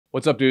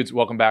What's up, dudes?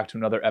 Welcome back to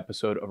another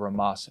episode of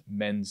Rhomas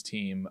Men's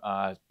Team.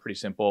 Pretty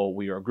simple.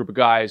 We are a group of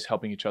guys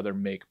helping each other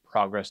make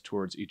progress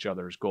towards each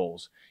other's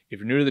goals. If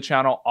you're new to the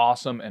channel,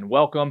 awesome and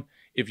welcome.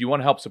 If you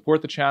want to help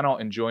support the channel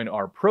and join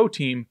our pro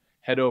team,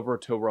 head over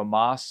to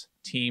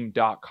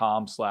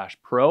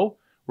rhomasteam.com/pro,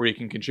 where you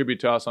can contribute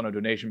to us on a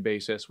donation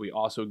basis. We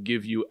also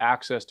give you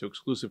access to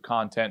exclusive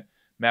content,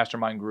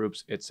 mastermind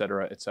groups,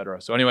 etc.,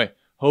 etc. So anyway,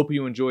 hope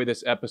you enjoy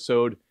this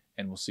episode,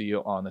 and we'll see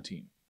you on the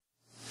team.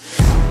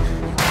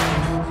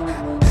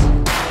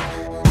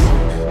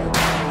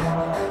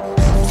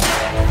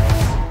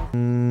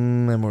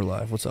 And we're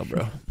live. What's up,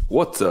 bro?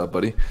 What's up,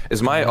 buddy?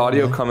 Is my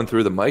audio coming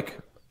through the mic?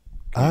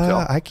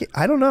 I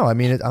don't know. I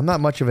mean, I'm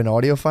not much of an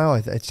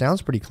audiophile. It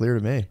sounds pretty clear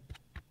to me.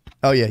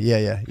 Oh yeah.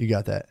 You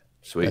got that.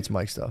 Sweet. That's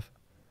Mike stuff.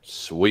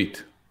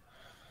 Sweet.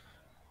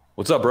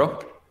 What's up, bro?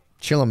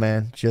 Chilling,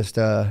 man. Just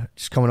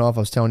coming off.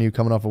 I was telling you,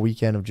 coming off a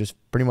weekend of just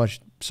pretty much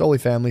solely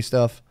family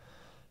stuff.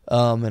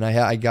 And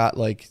I got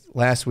like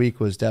last week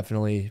was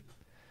definitely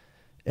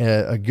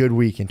a good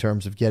week in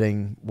terms of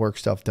getting work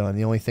stuff done.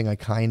 The only thing I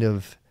kind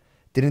of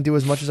didn't do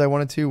as much as I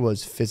wanted to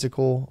was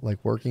physical,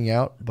 like working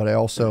out, but I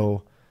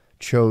also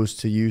chose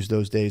to use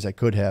those days I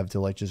could have to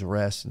like just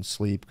rest and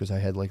sleep because I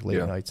had like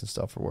late nights and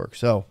stuff for work.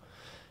 So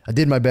I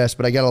did my best,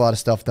 but I got a lot of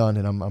stuff done,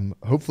 and I'm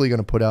hopefully going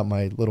to put out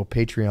my little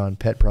Patreon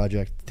pet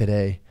project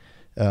today.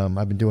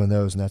 I've been doing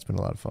those, and that's been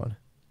a lot of fun.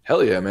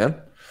 Hell yeah,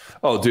 man.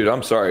 Oh, dude,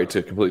 I'm sorry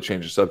to completely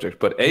change the subject,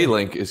 but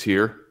A-Link is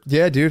here.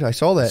 Yeah, dude, I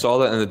saw that. Saw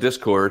that in the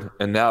Discord,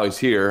 and now he's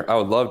here. I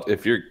would love,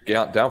 if you're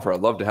down for it,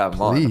 I'd love to have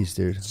him on. Please,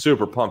 dude.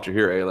 Super pumped you're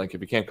here, A-Link. If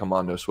you can't come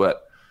on, no sweat.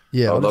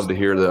 Yeah, I would love to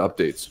hear the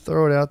updates.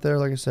 Throw it out there,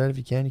 like I said. If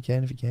you can, you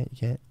can. If you can't, you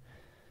can't.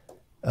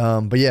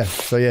 But yeah,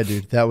 so yeah,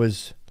 dude, that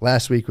was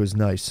last week was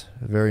nice,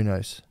 very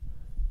nice.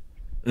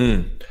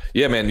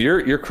 Yeah, man,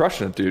 you're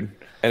crushing it, dude.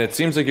 And it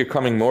seems like you're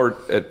coming more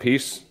at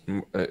peace.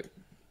 Is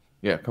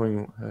that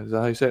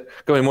how you say it?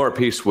 Coming more at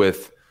peace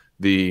with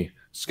the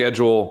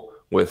schedule,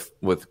 with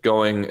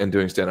going and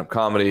doing stand-up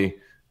comedy,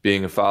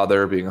 being a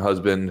father, being a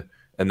husband,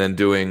 and then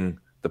doing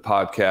the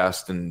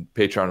podcast and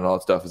Patreon and all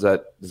that stuff. Is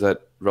that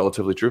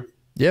relatively true?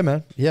 Yeah,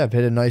 man. Yeah, I've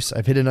hit a nice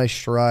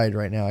stride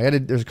right now.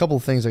 There's a couple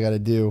of things I got to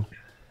do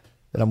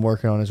that I'm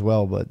working on as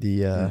well, but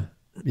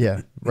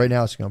right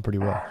now it's going pretty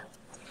well.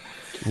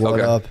 What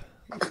up,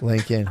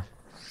 Lincoln?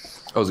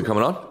 Oh, is it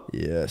coming on?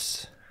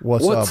 Yes.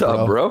 What's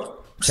up, bro?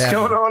 What's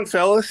going on,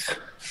 fellas?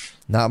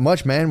 Not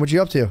much, man. What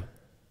you up to?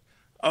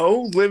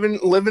 Oh, living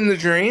the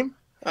dream.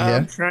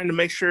 I'm trying to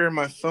make sure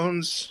my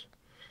phone's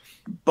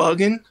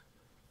bugging.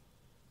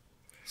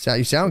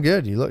 You sound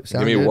good. You look.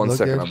 Give me 1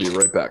 second. I'll be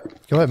right back.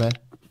 Go ahead, man.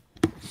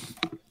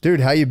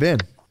 Dude, how you been?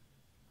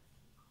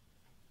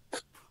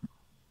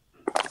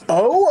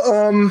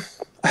 Oh,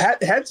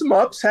 had some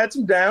ups, had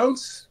some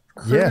downs.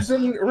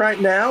 Cruising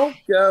right now.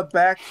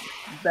 Back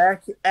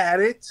at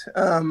it.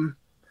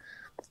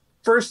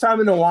 First time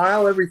in a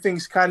while,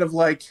 everything's kind of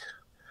like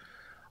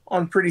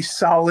on pretty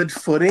solid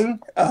footing.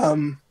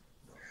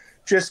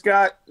 Just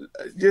got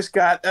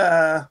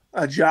a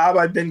job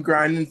I've been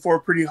grinding for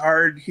pretty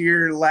hard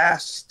here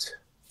last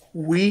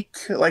week,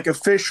 like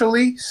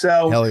officially.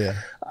 So hell yeah.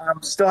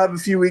 Still have a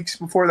few weeks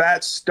before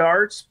that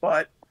starts,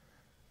 but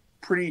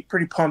pretty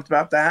pumped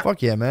about that.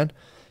 Fuck yeah, man.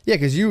 Yeah,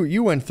 because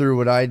you went through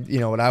what I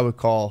would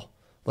call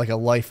like a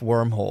life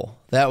wormhole.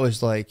 That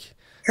was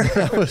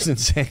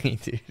insane,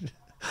 dude.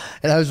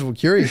 And I was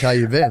curious how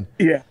you've been.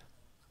 Yeah,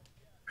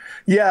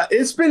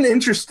 it's been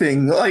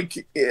interesting.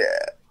 Like,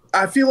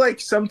 I feel like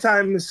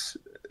sometimes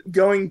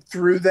going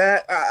through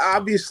that,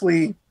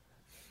 obviously,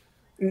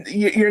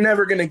 you're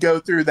never going to go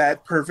through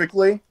that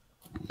perfectly.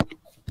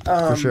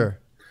 For sure.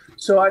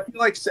 So I feel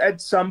like at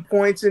some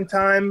points in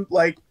time,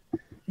 like,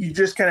 you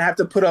just kind of have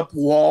to put up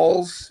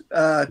walls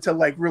to,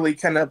 like, really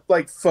kind of,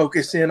 like,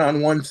 focus in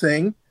on one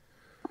thing.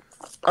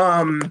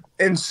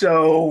 And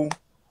so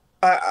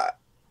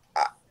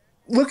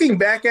looking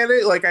back at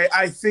it, like,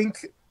 I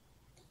think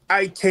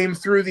I came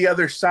through the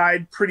other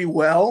side pretty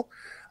well.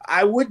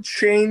 I would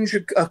change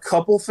a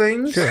couple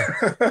things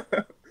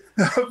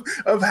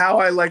of how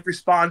I like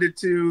responded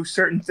to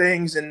certain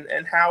things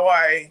and how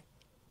I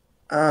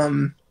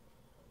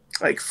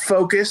like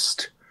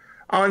focused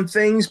on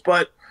things,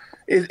 but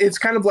it's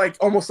kind of like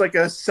almost like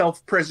a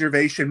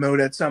self-preservation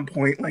mode at some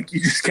point. Like you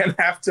just kind of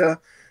have to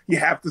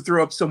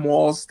throw up some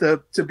walls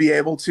to be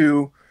able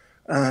to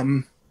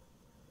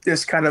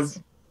just kind of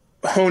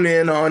hone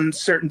in on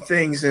certain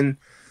things and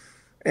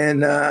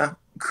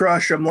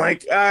crush them.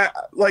 Like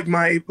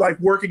my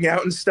working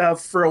out and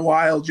stuff for a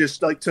while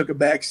just like took a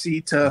back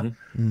seat to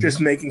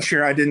just making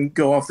sure I didn't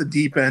go off the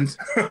deep end.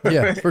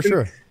 Yeah, for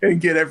sure.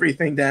 And get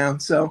everything down.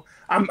 So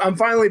I'm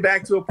finally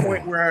back to a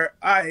point where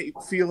I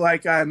feel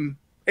like I'm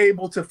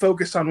able to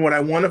focus on what I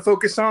want to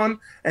focus on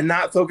and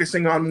not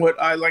focusing on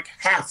what I like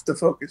have to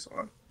focus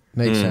on.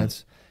 Makes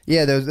sense.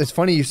 Yeah, it's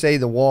funny you say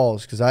the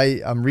walls, because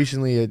I'm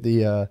recently at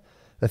the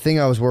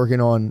thing I was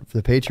working on for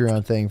the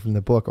Patreon thing from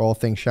the book All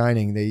Things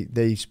Shining.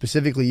 They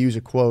specifically use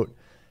a quote,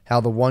 how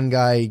the one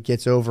guy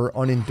gets over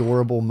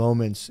unendurable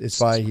moments is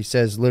by, he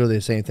says literally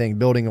the same thing,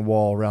 building a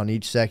wall around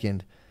each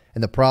second.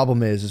 And the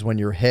problem is when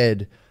your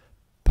head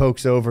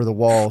pokes over the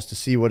walls to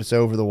see what's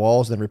over the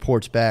walls, then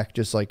reports back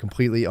just like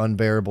completely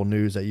unbearable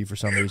news that you for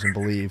some reason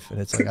believe. And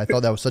it's like, I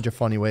thought that was such a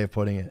funny way of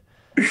putting it.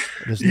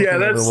 Just looking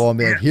over the wall and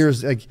being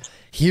like,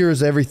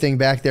 here's everything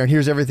back there, and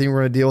here's everything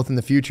we're going to deal with in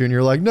the future. And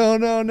you're like, no.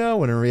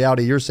 When in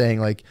reality, you're saying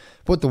like,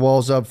 put the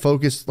walls up,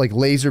 focus, like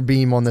laser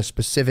beam on the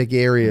specific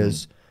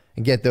areas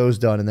and get those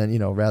done. And then,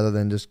 rather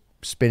than just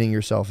spinning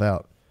yourself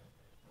out.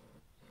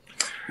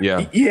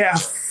 Yeah. Yeah,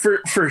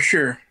 for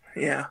sure.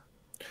 Yeah.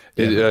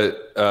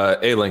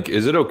 A-Link,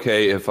 is it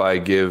okay if I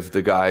give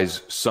the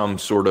guys some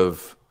sort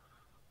of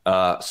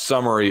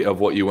summary of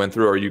what you went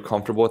through? Are you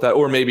comfortable with that?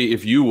 Or maybe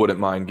if you wouldn't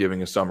mind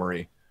giving a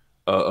summary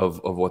of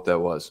what that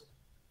was.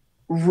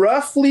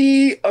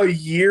 Roughly a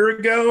year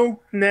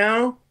ago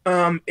now,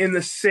 in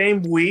the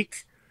same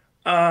week,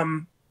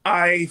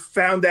 I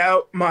found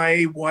out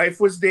my wife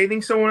was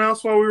dating someone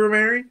else while we were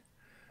married.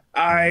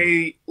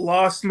 I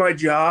lost my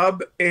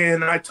job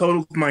and I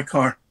totaled my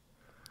car.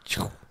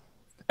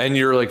 And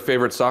your like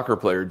favorite soccer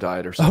player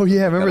died or something. Oh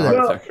yeah, I remember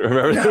that.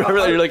 Remember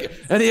that? You're like,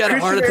 and he had a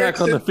heart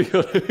attack on the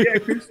field. Yeah,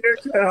 Christian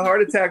Eriksen had a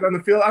heart attack on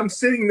the field. I'm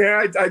sitting there.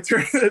 I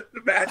turned the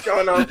match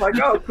on. I was like,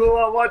 oh, cool.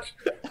 I'll watch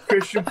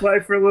Christian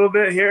play for a little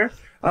bit here.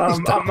 My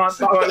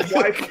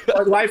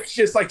life's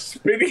just like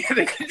spinning out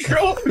of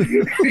control.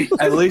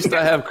 At least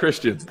I have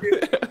Christian.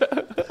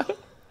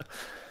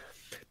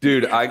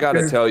 Dude, I got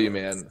to tell you,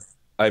 man.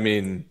 I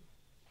mean,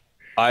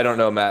 I don't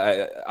know,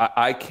 Matt.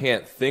 I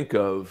can't think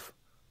of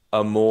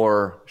a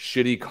more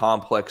shitty,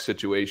 complex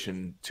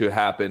situation to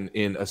happen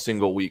in a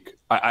single week.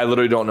 I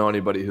literally don't know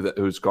anybody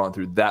who's gone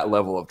through that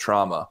level of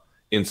trauma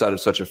inside of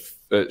such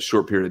a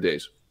short period of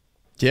days.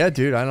 Yeah,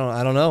 dude. I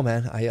don't know,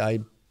 man. I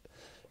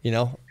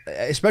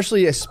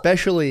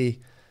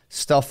especially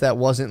stuff that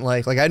wasn't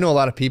like I know a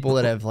lot of people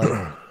that have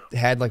like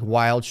had like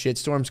wild shit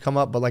storms come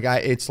up, but like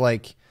it's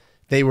like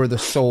they were the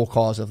sole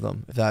cause of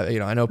them. If that,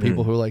 I know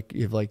people who like,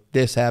 if like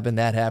this happened,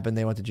 that happened,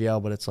 they went to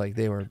jail, but it's like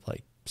they were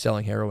like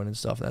selling heroin and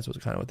stuff, and that's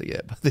kind of what they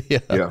get. But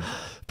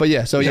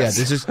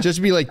this is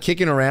just be like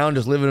kicking around,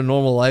 just living a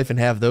normal life, and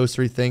have those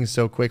three things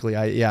so quickly.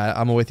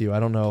 I'm with you. I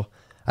don't know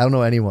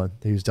anyone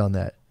who's done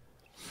that.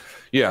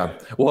 Yeah.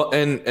 Well,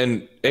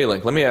 and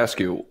A-Link, let me ask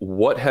you,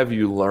 what have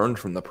you learned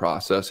from the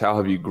process? How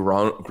have you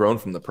grown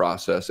from the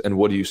process, and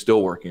what are you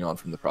still working on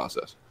from the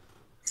process?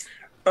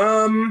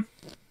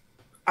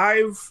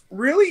 I've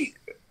really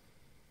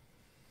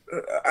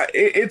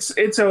it's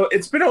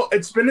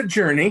been a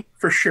journey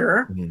for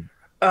sure.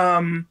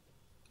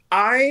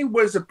 I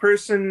was a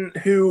person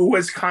who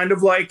was kind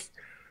of like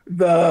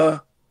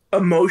the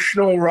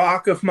emotional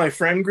rock of my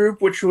friend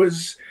group, which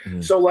was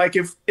so like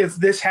if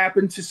this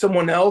happened to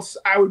someone else,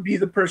 I would be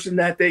the person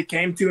that they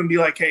came to and be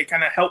like, hey,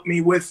 kind of help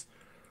me with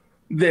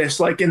this.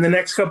 Like in the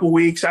next couple of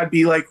weeks, I'd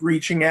be like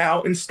reaching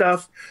out and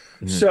stuff.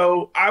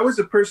 So I was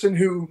a person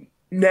who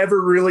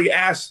never really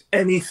asked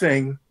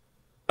anything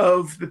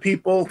of the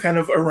people kind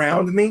of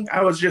around me.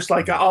 I was just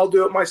like, I'll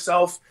do it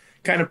myself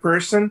kind of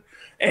person.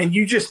 And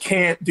you just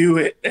can't do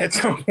it at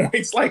some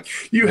points. Like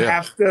you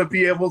have to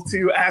be able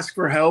to ask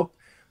for help.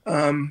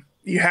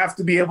 You have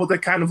to be able to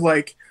kind of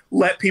like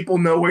let people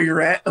know where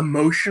you're at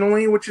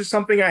emotionally, which is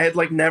something I had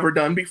like never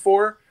done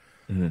before.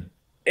 And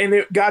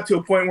it got to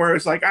a point where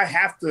it's like, I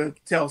have to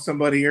tell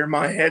somebody or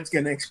my head's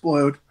going to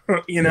explode,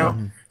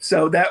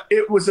 So that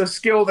it was a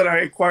skill that I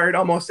acquired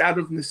almost out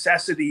of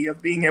necessity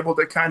of being able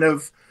to kind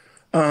of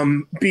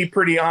be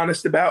pretty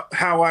honest about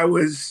how I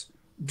was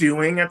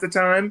doing at the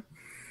time.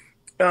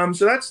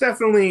 So that's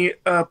definitely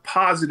a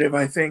positive,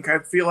 I think. I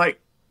feel like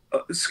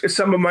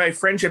some of my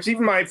friendships,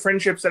 even my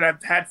friendships that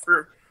I've had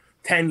for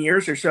 10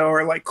 years or so,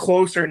 are like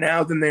closer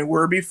now than they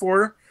were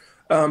before,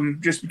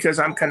 just because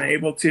I'm kind of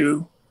able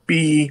to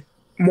be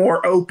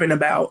more open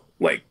about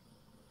like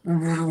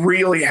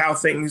really how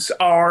things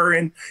are.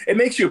 And it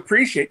makes you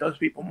appreciate those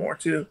people more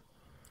too.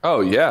 Oh,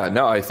 yeah.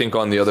 No, I think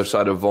on the other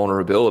side of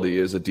vulnerability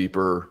is a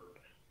deeper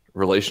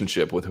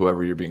relationship with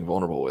whoever you're being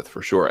vulnerable with,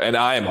 for sure. And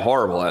I am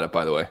horrible at it,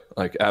 by the way,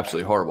 like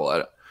absolutely horrible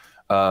at it.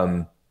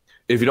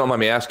 If you don't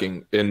mind me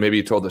asking, and maybe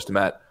you told this to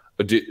Matt,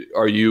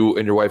 are you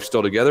and your wife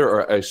still together,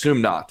 or I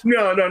assume not?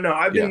 No.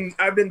 I've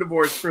been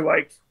divorced for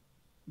like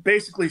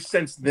basically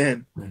since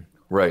then.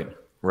 Right.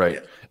 Yeah.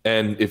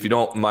 And if you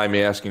don't mind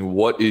me asking,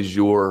 what's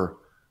your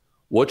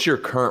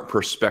current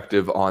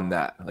perspective on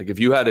that? Like if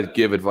you had to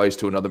give advice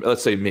to another,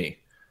 let's say me,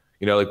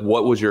 like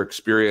what was your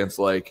experience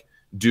like?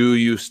 Do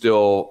you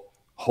still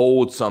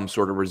hold some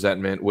sort of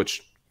resentment,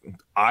 which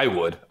I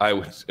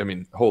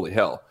mean, holy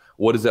hell.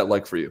 What is that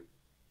like for you?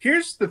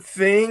 Here's the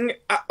thing.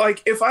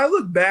 Like if I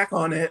look back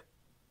on it,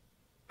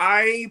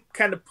 I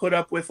kind of put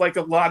up with like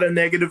a lot of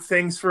negative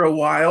things for a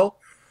while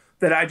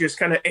that I just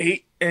kind of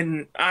ate,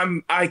 and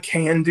I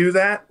can do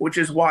that, which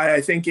is why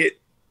I think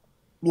it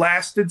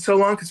lasted so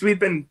long, because we've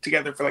been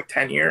together for like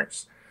 10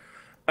 years.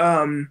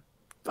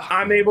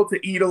 I'm able to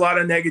eat a lot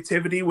of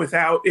negativity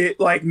without it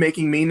like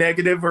making me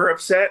negative or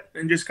upset,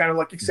 and just kind of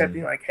like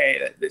accepting like,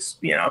 hey, this,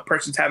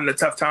 person's having a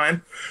tough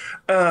time.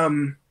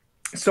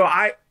 So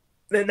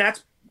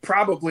that's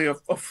probably a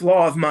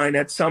flaw of mine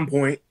at some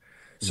point.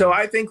 So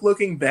I think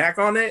looking back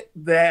on it,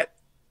 that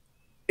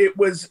it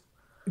was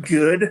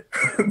good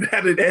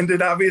that it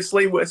ended,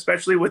 obviously,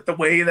 especially with the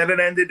way that it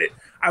ended.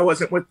 I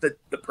wasn't with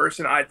the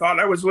person I thought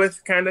I was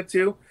with, kind of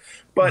too.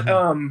 But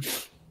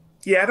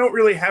yeah, I don't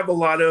really have a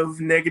lot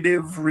of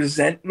negative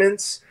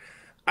resentments.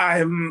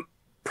 I'm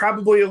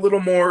probably a little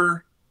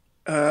more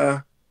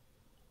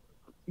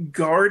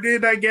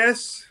guarded, I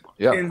guess,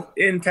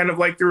 in kind of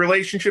like the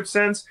relationship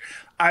sense.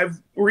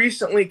 I've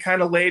recently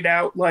kind of laid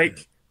out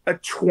like a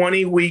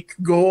 20-week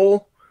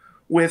goal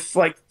with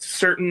like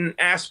certain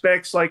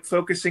aspects, like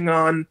focusing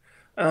on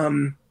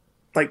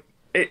like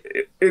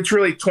it's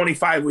really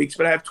 25 weeks,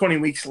 but I have 20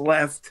 weeks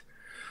left.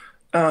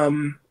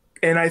 And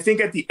I think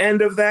at the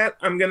end of that,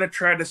 I'm going to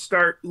try to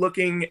start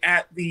looking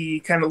at the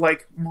kind of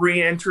like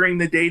re-entering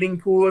the dating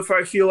pool if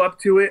I feel up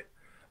to it.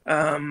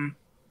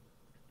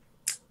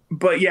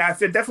 But yeah, I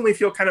definitely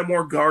feel kind of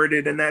more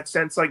guarded in that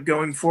sense, like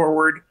going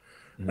forward,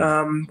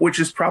 which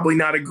is probably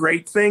not a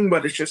great thing,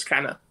 but it's just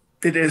kind of,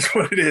 it is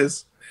what it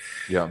is.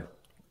 Yeah.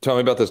 Tell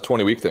me about this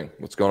 20-week thing.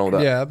 What's going on with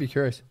that? Yeah, I'd be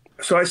curious.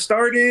 So I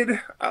started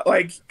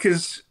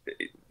because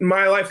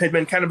my life had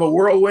been kind of a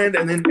whirlwind,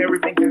 and then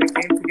everything kind of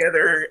came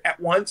together at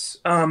once.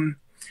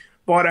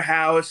 Bought a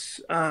house,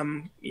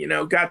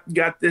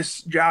 got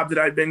this job that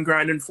I'd been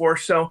grinding for.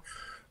 So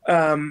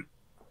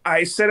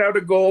I set out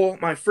a goal.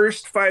 My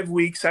first 5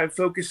 weeks, I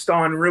focused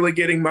on really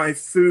getting my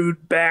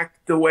food back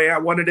the way I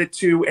wanted it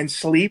to, and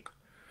sleep,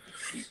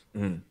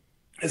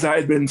 as I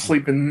had been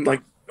sleeping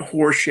like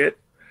horseshit.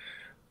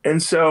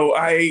 And so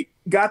I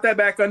got that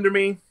back under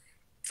me.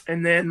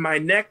 And then my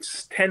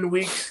next 10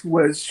 weeks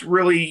was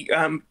really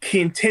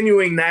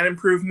continuing that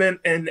improvement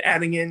and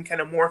adding in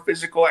kind of more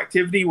physical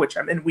activity, which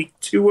I'm in week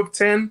 2 of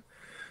 10,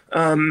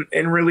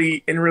 and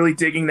really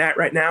digging that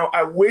right now.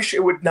 I wish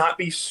it would not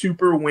be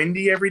super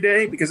windy every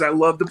day because I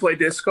love to play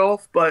disc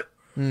golf, but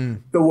the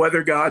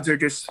weather gods are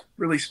just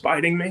really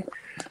spiting me.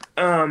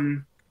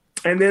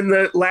 And then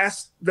the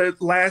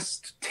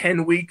last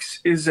 10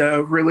 weeks is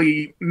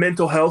really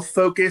mental health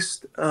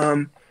focused.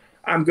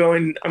 I'm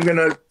going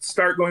to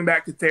start going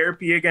back to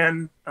therapy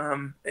again.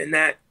 In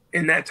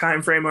that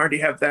time frame, I already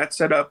have that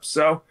set up.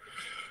 So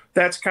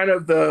that's kind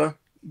of the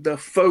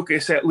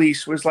focus, at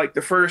least, was like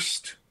the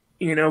first,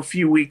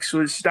 few weeks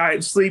was diet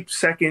and sleep.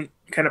 Second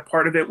kind of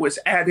part of it was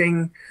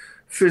adding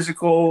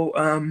physical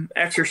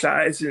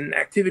exercise and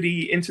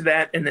activity into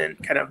that, and then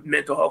kind of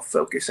mental health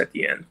focus at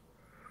the end.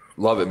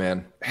 Love it,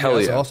 man. Hell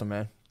yeah. That's awesome,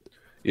 man.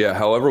 Yeah.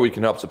 However we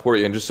can help support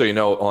you. And just so you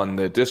know, on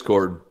the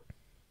Discord,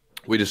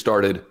 we just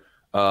started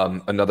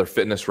another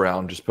fitness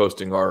round, just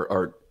posting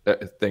our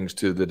things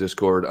to the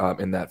Discord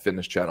in that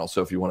fitness channel.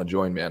 So if you want to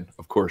join, man,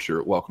 of course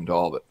you're welcome to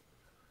all of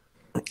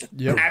it.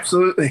 Yep.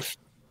 Absolutely.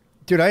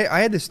 Dude, I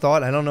had this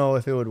thought, I don't know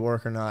if it would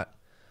work or not,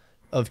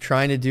 of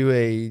trying to do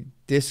a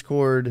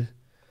Discord,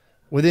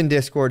 within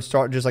Discord,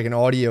 start just like an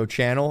audio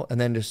channel and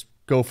then just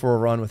go for a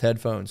run with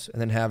headphones, and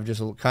then have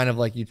just a, kind of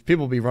like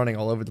people be running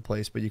all over the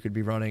place, but you could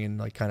be running and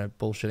like kind of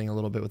bullshitting a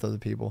little bit with other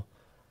people.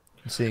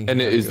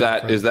 And is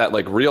that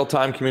like real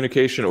time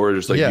communication, or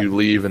just like you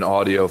leave an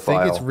audio file?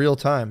 I think it's real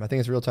time.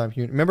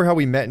 Remember how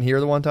we met in here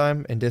the one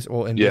time in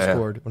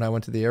Discord when I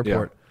went to the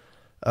airport?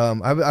 Yeah.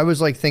 I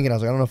was like thinking, I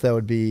was like, I don't know if that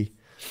would be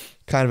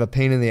kind of a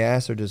pain in the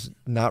ass or just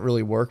not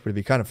really work, but it'd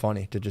be kind of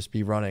funny to just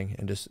be running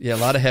and just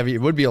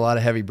it would be a lot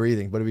of heavy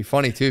breathing, but it'd be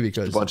funny too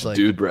because a bunch of like,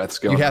 dude breaths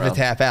going. You have around. to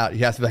tap out.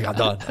 You have to be like,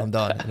 I'm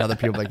done. And other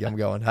people like, I'm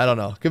going. I don't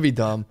know. Could be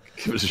dumb.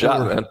 Give it a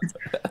shot, man.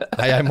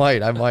 I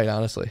might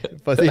honestly,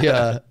 but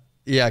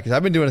yeah, because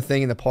I've been doing a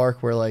thing in the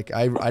park where like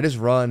I just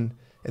run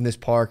in this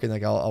park, and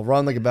like I'll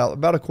run like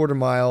about a quarter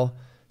mile,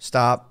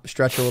 stop,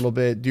 stretch a little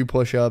bit, do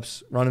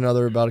push-ups, run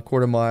another about a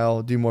quarter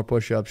mile, do more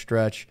push-ups,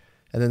 stretch,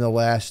 and then the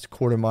last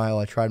quarter mile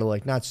I try to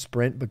like not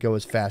sprint but go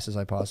as fast as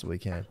I possibly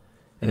can.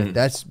 And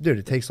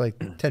it takes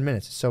like 10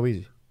 minutes. It's so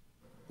easy.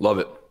 Love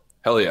it.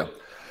 Hell yeah.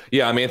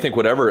 Yeah, I mean, I think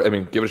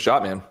give it a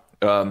shot, man.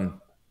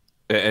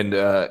 And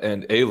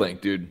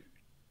A-Link, dude.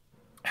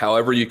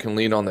 However you can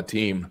lean on the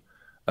team,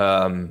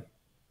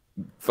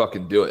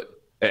 fucking do it,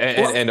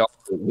 and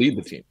also lead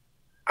the team.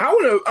 I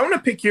want to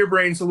pick your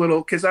brains a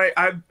little, because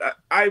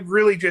I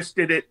really just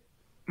did it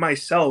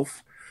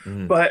myself,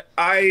 but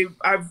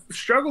I've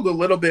struggled a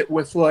little bit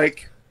with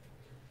like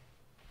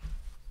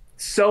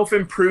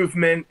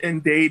self-improvement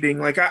and dating.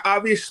 Like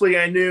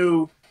I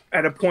knew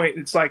at a point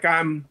it's like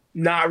I'm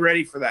not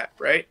ready for that,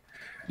 right?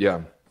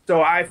 Yeah.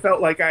 So I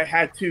felt like I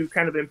had to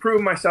kind of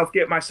improve myself,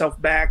 get myself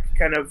back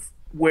kind of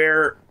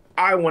where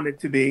I wanted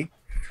to be.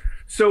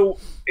 So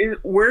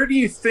where do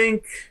you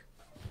think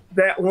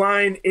that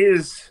line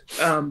is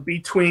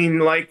between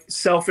like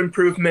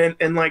self-improvement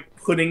and like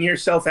putting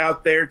yourself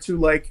out there to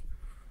like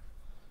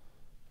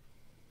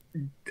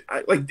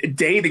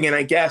dating? And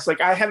I guess like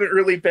I haven't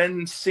really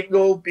been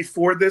single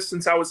before this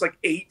since I was like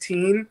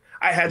 18.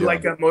 I had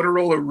like a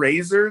Motorola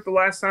Razr the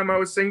last time I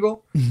was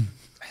single.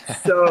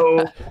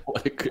 So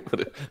what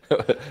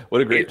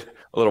a great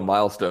little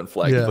milestone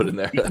flag to put in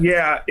there.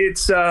 Yeah,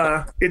 it's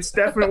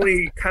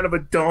definitely kind of a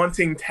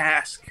daunting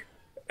task.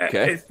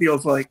 Okay. It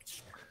feels like.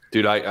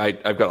 Dude,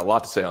 I've got a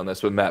lot to say on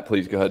this, but Matt,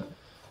 please go ahead.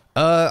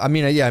 I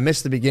mean, yeah, I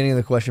missed the beginning of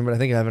the question, but I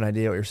think I have an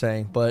idea what you're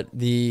saying. But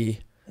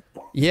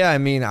yeah, I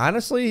mean,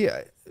 honestly,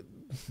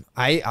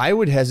 I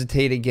would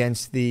hesitate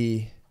against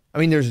I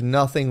mean, there's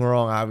nothing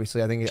wrong,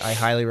 obviously. I think I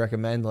highly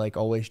recommend like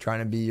always trying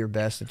to be your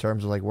best in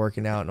terms of like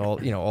working out and all,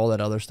 all that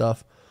other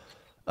stuff.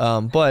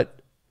 But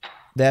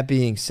that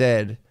being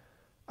said,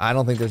 I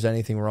don't think there's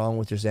anything wrong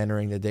with just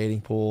entering the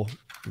dating pool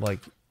like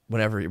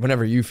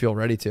whenever you feel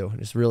ready to.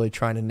 Just really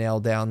trying to nail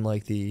down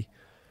like the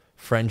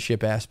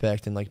friendship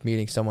aspect and like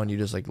meeting someone you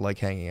just like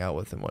hanging out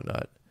with and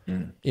whatnot.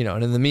 And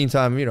in the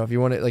meantime, if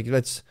you want to like,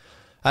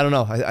 I don't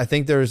know. I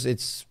think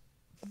it's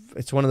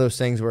one of those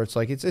things where it's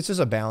like, it's just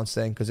a balance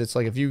thing. Cause it's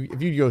like, if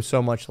you go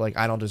so much, like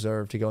I don't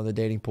deserve to go in the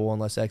dating pool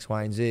unless X,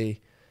 Y, and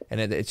Z. And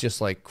it's just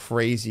like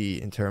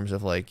crazy in terms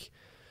of like,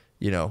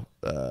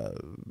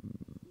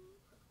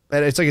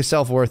 it's like a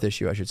self-worth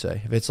issue, I should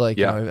say. If it's like,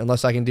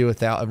 unless I can do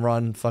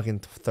run fucking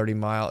 30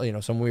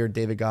 mile, some weird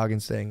David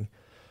Goggins thing,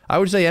 I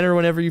would say enter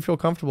whenever you feel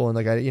comfortable. And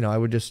like, I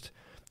would just,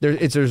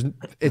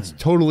 it's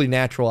totally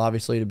natural,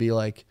 obviously, to be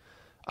like,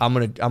 I'm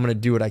going to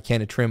do what I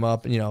can to trim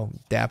up and,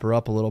 dapper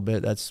up a little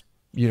bit. That's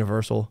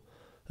universal.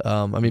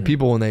 I mean,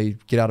 people, when they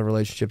get out of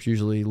relationships,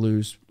 usually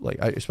lose, like,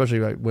 especially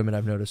like women,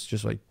 I've noticed,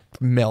 just like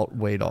melt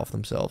weight off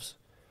themselves.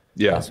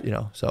 Yeah.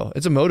 So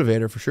it's a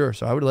motivator for sure.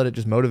 So I would let it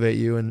just motivate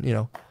you and,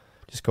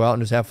 just go out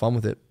and just have fun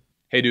with it.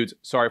 Hey dudes,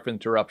 sorry for the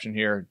interruption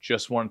here.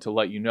 Just wanted to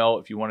let you know,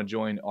 if you want to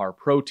join our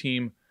pro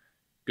team,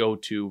 go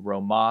to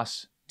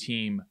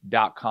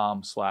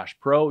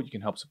romasteam.com/pro. You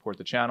can help support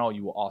the channel.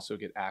 You will also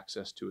get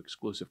access to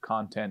exclusive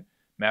content,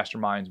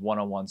 masterminds,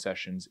 one-on-one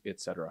sessions,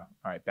 etc.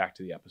 All right, back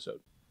to the episode.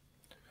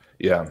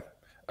 Yeah.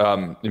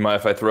 You mind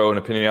if I throw an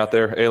opinion out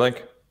there,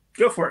 A-Link?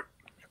 Go for it.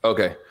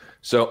 Okay.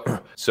 So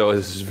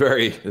this is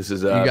very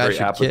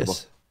applicable.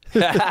 Kiss.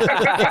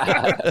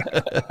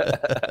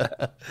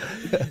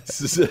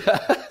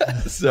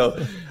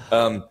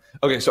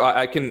 Okay, so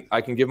I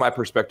can give my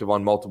perspective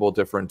on multiple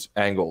different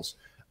angles.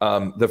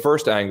 The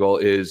first angle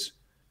is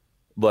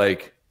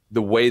like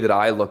the way that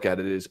I look at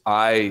it is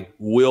I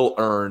will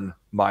earn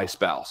my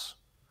spouse.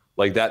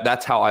 Like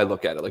that's how I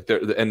look at it. Like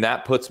and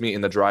that puts me in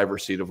the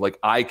driver's seat of like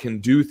I can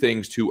do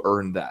things to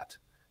earn that,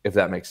 if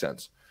that makes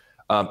sense.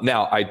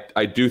 Now,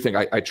 I do think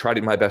I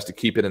tried my best to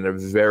keep it in a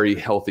very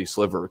healthy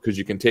sliver, because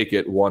you can take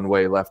it one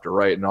way, left or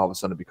right, and all of a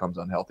sudden it becomes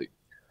unhealthy.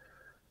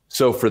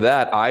 So for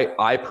that,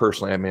 I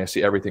personally, I mean, I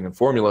see everything in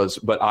formulas,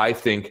 but I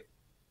think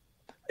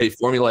a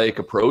formulaic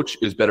approach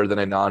is better than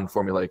a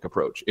non-formulaic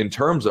approach in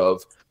terms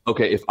of,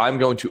 okay, if I'm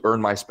going to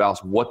earn my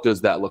spouse, what does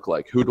that look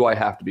like? Who do I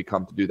have to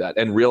become to do that?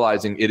 And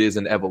realizing it is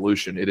an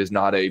evolution. It is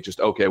not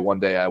just, okay, one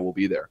day I will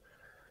be there.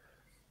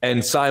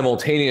 And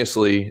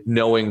simultaneously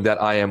knowing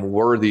that I am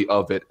worthy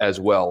of it as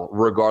well,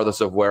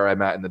 regardless of where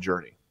I'm at in the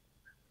journey.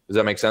 Does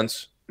that make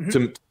sense? Mm-hmm.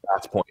 To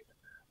that point.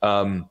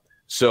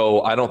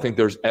 So I don't think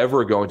there's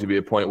ever going to be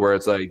a point where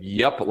it's like,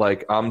 yep,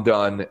 like I'm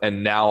done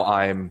and now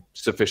I'm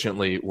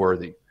sufficiently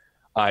worthy.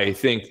 I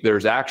think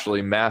there's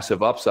actually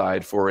massive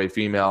upside for a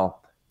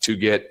female to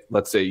get,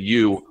 let's say,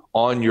 you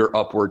on your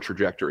upward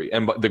trajectory.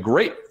 And the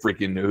great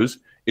freaking news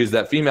is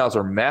that females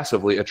are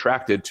massively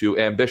attracted to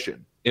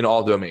ambition in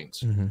all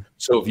domains. Mm-hmm.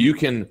 So if you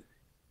can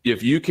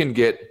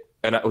get,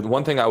 and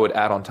one thing I would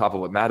add on top of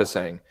what Matt is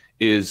saying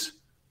is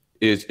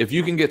if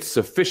you can get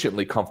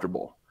sufficiently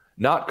comfortable,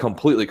 not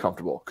completely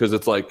comfortable, because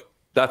it's like,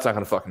 that's not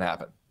going to fucking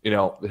happen. It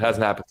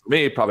hasn't happened to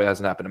me. It probably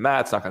hasn't happened to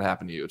Matt. It's not going to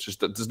happen to you.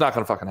 It's not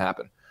going to fucking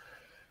happen.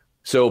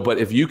 So, but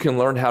if you can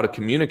learn how to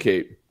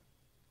communicate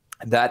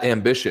that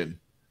ambition,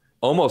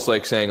 almost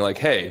like saying like,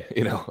 hey,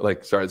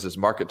 like, sorry, this is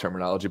market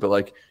terminology, but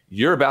like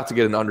you're about to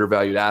get an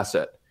undervalued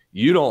asset.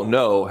 You don't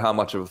know how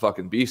much of a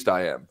fucking beast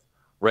I am,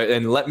 right?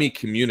 And let me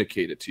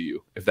communicate it to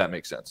you, if that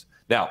makes sense.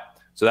 Now,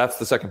 so that's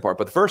the second part.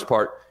 But the first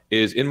part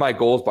is in my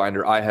goals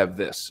binder, I have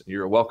this.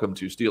 You're welcome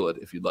to steal it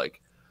if you'd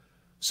like.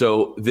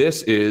 So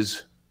that's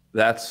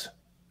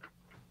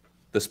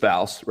the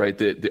spouse, right?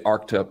 The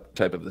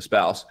archetype of the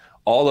spouse.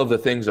 All of the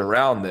things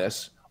around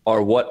this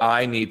are what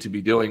I need to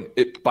be doing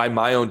by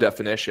my own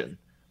definition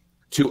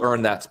to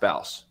earn that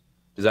spouse.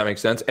 Does that make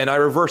sense? And I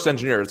reverse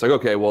engineer. It's like,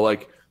 okay, well,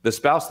 like the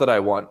spouse that I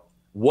want,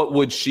 what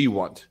would she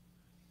want?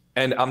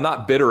 And I'm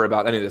not bitter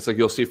about any of this. Like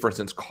you'll see, for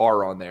instance,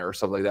 car on there or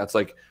something like that. It's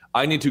like,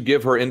 I need to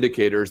give her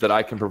indicators that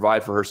I can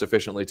provide for her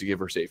sufficiently to give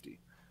her safety,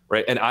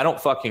 right? And I don't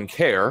fucking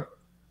care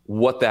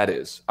what that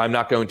is. I'm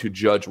not going to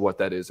judge what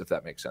that is, if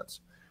that makes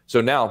sense. So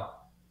now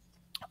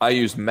I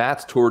use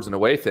Matt's towards and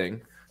away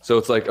thing. So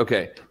it's like,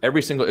 okay,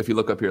 if you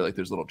look up here, like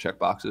there's little check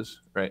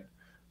boxes, right?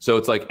 So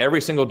it's like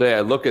every single day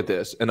I look at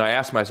this and I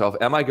ask myself,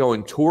 am I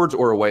going towards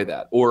or away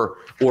that? Or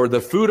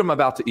the food I'm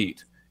about to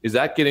eat, is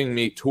that getting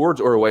me towards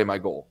or away my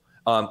goal?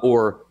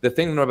 Or the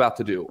thing that I'm about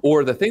to do,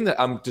 or the thing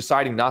that I'm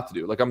deciding not to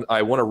do. Like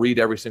I want to read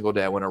every single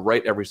day. I want to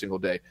write every single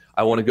day.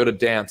 I want to go to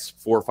dance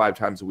 4 or 5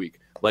 times a week.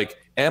 Like,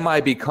 am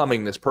I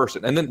becoming this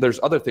person? And then there's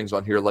other things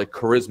on here like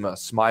charisma,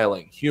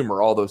 smiling,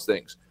 humor, all those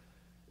things.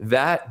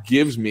 That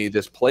gives me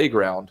this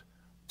playground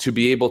to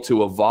be able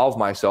to evolve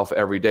myself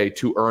every day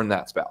to earn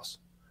that spouse.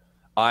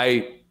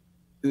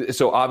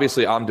 So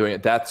obviously I'm doing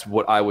it. That's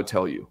what I would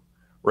tell you,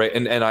 right?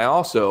 And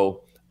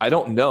I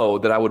don't know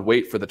that I would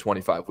wait for the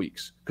 25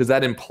 weeks because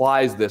that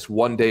implies this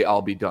one day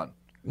I'll be done.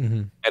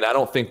 And I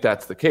don't think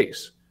that's the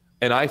case.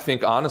 And I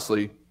think,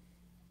 honestly,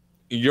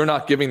 you're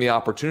not giving the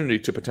opportunity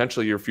to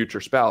potentially your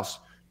future spouse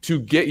to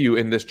get you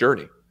in this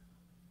journey.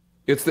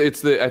 I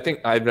think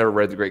I've never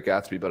read The Great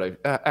Gatsby, but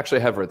I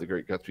have read The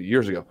Great Gatsby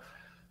years ago,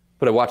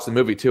 but I watched the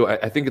movie too.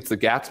 I think it's the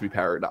Gatsby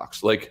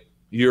paradox. Like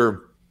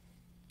you're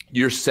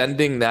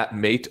sending that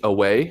mate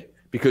away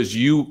because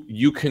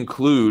you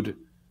conclude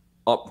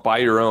by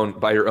your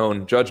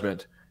own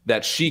judgment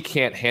that she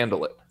can't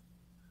handle it.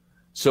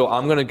 So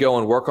I'm going to go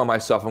and work on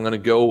myself. I'm going to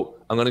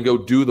go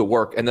do the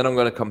work, and then I'm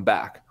going to come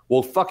back.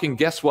 Well, fucking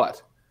guess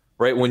what?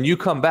 Right? When you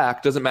come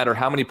back, doesn't matter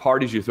how many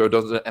parties you throw,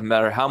 doesn't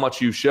matter how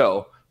much you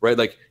show, right?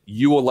 Like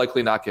you will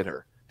likely not get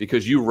her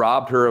because you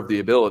robbed her of the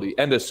ability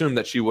and assumed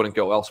that she wouldn't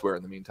go elsewhere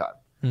in the meantime.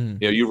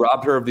 You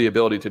robbed her of the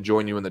ability to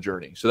join you in the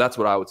journey. So that's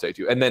what I would say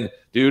to you. And then,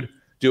 dude,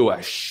 do a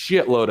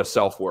shitload of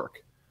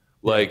self-work.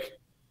 Like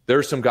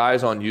there's some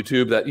guys on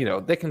YouTube that,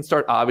 they can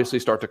start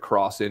to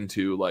cross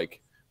into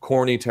like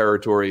corny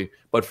territory.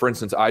 But for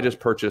instance, I just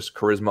purchased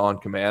Charisma on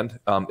Command.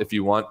 If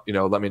you want,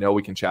 let me know.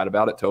 We can chat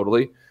about it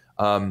totally.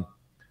 So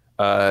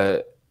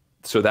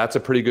that's a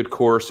pretty good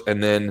course.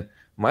 And then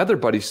my other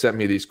buddy sent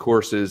me these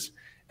courses.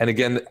 And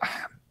again,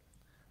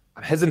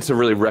 I'm hesitant to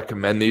really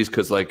recommend these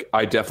because like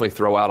I definitely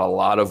throw out a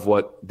lot of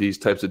what these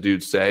types of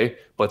dudes say,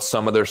 but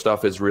some of their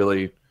stuff is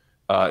really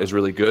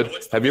good.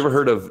 Have you ever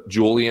heard of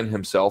Julian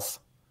himself?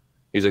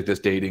 He's like this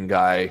dating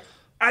guy.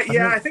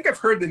 I think I've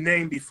heard the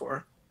name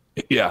before.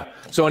 Yeah.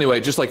 So anyway,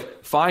 just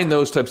like find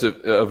those types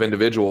of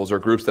individuals or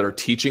groups that are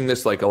teaching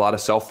this, like a lot of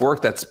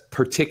self-work that's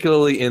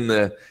particularly in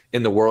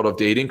the world of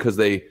dating because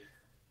they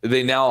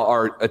now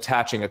are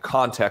attaching a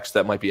context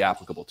that might be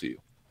applicable to you.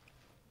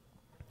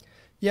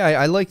 Yeah,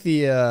 I like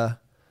the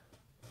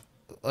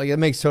like it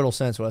makes total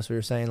sense, Wes, what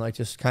you're saying. Like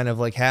just kind of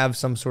like have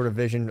some sort of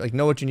vision, like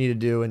know what you need to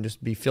do and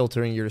just be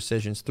filtering your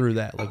decisions through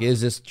that. Like,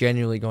 is this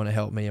genuinely going to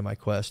help me in my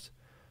quest,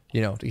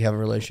 to have a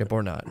relationship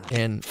or not?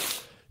 And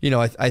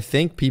I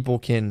think people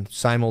can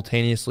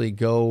simultaneously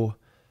go.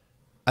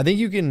 I think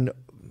you can,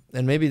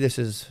 and maybe this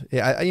is,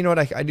 I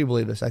do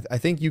believe this. I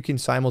think you can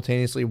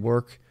simultaneously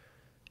work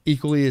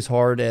equally as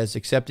hard as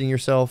accepting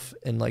yourself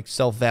and like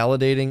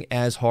self-validating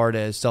as hard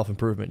as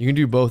self-improvement. You can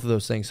do both of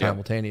those things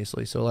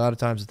simultaneously. So a lot of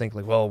times I think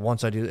like, well,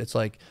 once I do, it's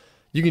like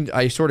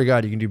I swear to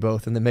God, you can do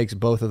both, and that makes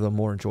both of them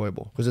more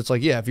enjoyable. Because it's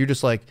like, yeah, if you're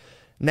just like,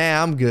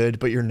 nah, I'm good,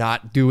 but you're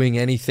not doing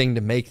anything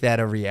to make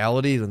that a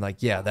reality, then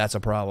like, yeah, that's a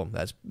problem.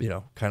 That's,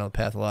 kind of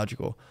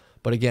pathological.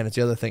 But again, it's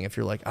the other thing. If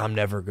you're like, I'm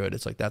never good,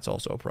 it's like, that's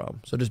also a problem.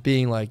 So just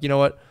being like, you know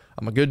what,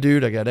 I'm a good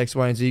dude. I got X,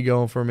 Y, and Z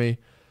going for me.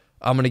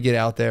 I'm going to get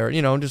out there,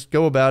 just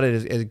go about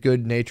it as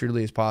good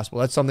naturedly as possible.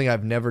 That's something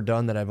I've never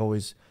done that I've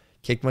always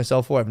kicked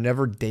myself for. I've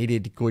never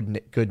dated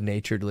good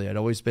naturedly. I'd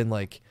always been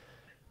like,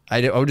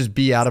 I would just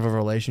be out of a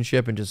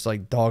relationship and just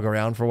like dog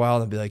around for a while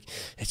and be like,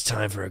 it's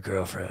time for a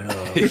girlfriend.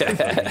 Oh,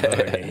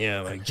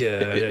 yeah, my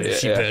God,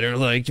 she better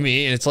like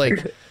me. And it's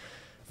like,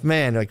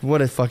 man, like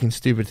what a fucking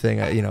stupid thing.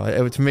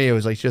 To me, it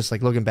was like, just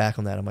like looking back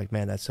on that, I'm like,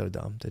 man, that's so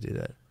dumb to do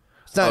that.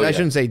 It's not, I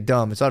shouldn't say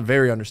dumb. It's not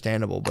very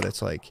understandable, but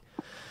it's like,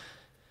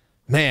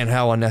 man,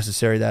 how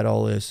unnecessary that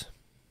all is.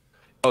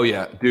 Oh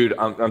yeah, dude,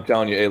 I'm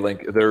telling you,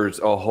 A-Link, there's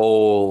a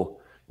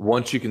whole,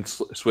 once you can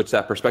switch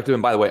that perspective,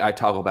 and by the way, I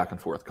toggle back and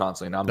forth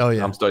constantly, and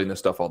I'm studying this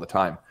stuff all the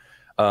time.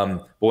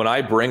 But when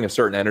I bring a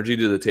certain energy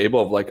to the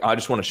table of like, I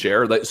just want to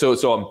share, like,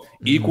 so I'm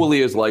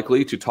equally as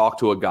likely to talk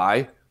to a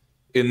guy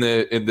in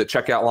the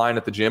checkout line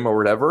at the gym or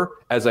whatever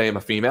as I am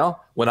a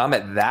female. When I'm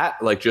at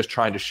that, like just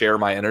trying to share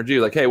my energy,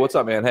 like, hey, what's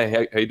up, man?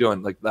 Hey, how you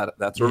doing? Like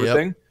that sort of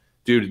thing.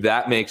 Dude,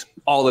 that makes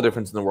all the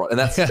difference in the world. And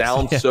that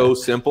sounds so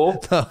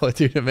simple. Oh,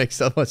 dude, it makes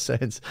so much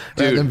sense.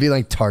 Rather than be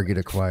like Target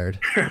acquired.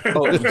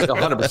 Oh,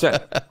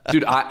 100%.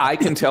 Dude, I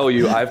can tell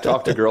you, I've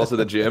talked to girls at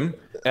the gym.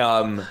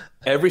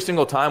 Every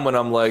single time when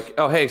I'm like,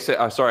 oh, hey,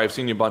 sorry, I've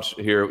seen you a bunch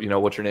here.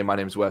 What's your name? My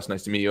name's Wes.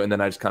 Nice to meet you. And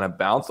then I just kind of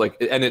bounce.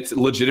 And it's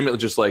legitimately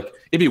just like,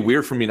 it'd be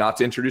weird for me not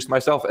to introduce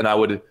myself. And I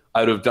would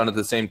have done it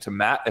the same to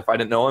Matt if I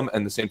didn't know him,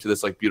 and the same to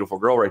this like beautiful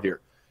girl right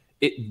here.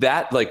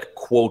 That like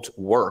quote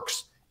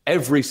works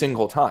every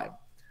single time.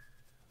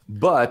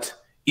 But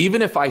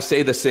even if I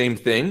say the same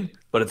thing,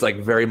 but it's like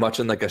very much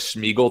in like a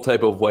Schmeagle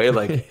type of way,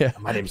 like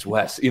my name's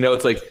Wes,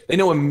 it's like they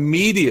know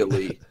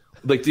immediately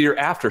like that you're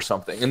after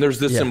something, and there's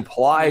this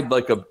implied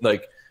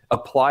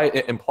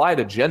implied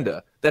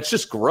agenda that's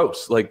just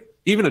gross. Like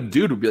even a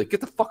dude would be like,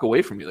 get the fuck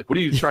away from me, like what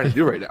are you trying to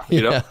do right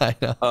now? I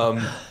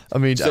know. I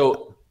mean,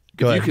 so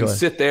if you can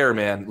sit there,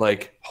 man,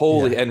 like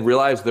holy, and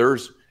realize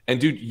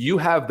dude, you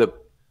have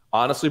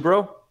honestly,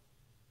 bro,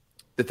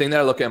 the thing that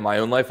I look at in my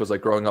own life was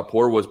like growing up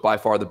poor was by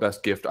far the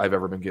best gift I've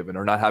ever been given,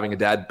 or not having a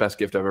dad, best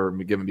gift I've ever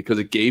been given, because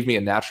it gave me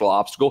a natural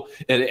obstacle,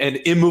 an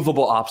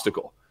immovable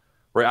obstacle,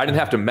 right? I didn't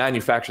have to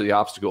manufacture the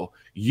obstacle.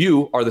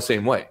 You are the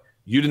same way.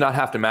 You did not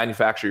have to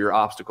manufacture your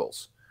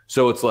obstacles.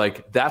 So it's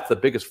like, that's the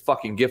biggest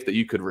fucking gift that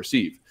you could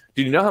receive.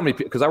 Do you know how many,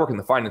 because I work in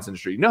the finance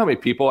industry, you know how many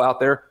people out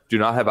there do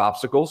not have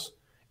obstacles,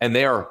 and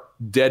they are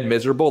dead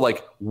miserable,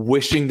 like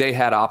wishing they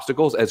had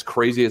obstacles, as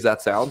crazy as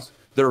that sounds.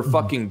 They're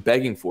fucking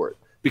begging for it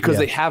because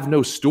they have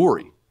no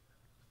story.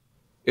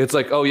 It's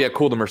like, oh yeah,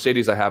 cool, the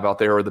Mercedes I have out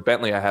there or the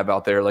Bentley I have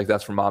out there, like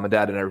that's from mom and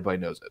dad and everybody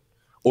knows it.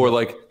 Or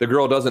like the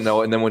girl doesn't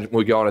know it, and then when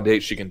we go on a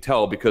date, she can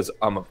tell because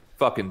I'm a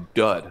fucking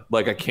dud.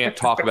 Like I can't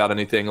talk about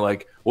anything.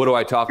 Like what do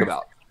I talk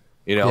about?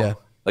 You know,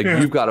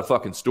 you've got a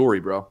fucking story,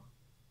 bro.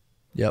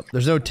 Yep.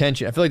 There's no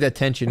tension. I feel like that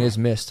tension is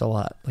missed a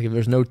lot. Like if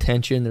there's no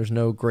tension, there's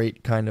no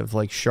great kind of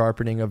like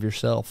sharpening of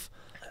yourself.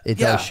 It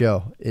does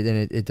show.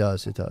 It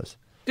does.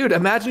 Dude,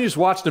 imagine you just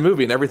watched a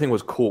movie and everything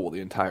was cool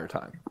the entire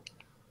time.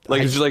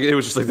 Like it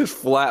was just like this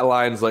flat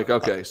lines. Like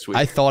okay, sweet.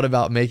 I thought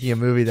about making a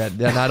movie that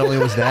not only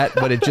was that,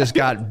 but it just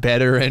got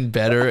better and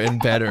better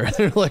and better.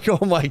 They're like,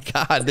 oh my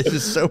god, this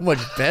is so much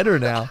better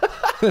now.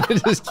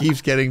 It just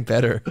keeps getting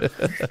better.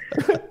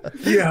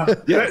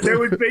 There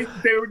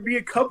would be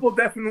a couple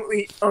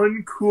definitely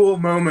uncool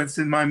moments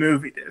in my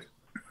movie, dude.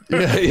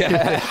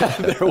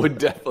 There would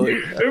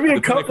definitely. There'd be a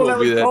couple that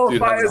would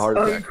qualify as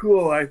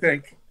uncool, I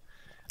think.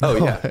 Oh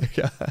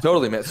yeah,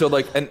 totally, man. So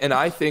like, and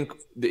I think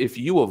if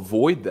you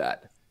avoid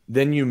that,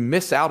 then you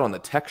miss out on the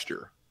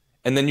texture,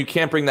 and then you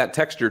can't bring that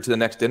texture to the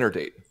next dinner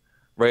date,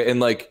 right?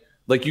 And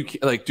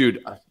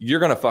dude, you're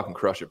gonna fucking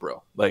crush it,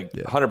 bro. Like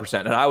 100%.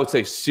 And I would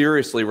say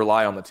seriously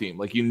rely on the team.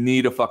 Like you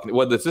need a fucking,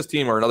 whether it's this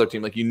team or another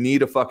team, like you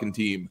need a fucking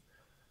team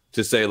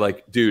to say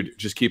like, dude,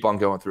 just keep on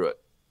going through it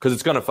because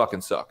it's gonna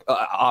fucking suck.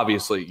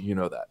 Obviously, you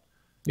know that.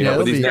 You know,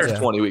 but these next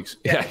 20 weeks,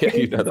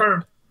 you know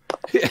that.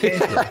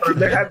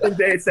 There have been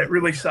dates that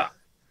really suck.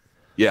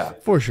 Yeah,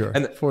 for sure.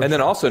 And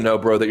then also know,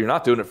 bro, that you're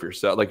not doing it for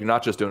yourself. Like you're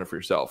not just doing it for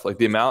yourself. Like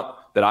the amount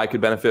that I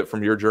could benefit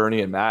from your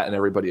journey and Matt and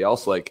everybody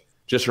else, like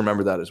just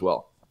remember that as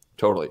well.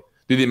 Totally.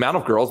 Dude, the amount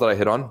of girls that I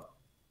hit on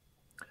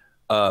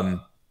over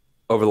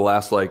the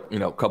last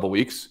couple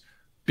weeks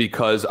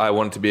because I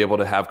wanted to be able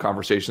to have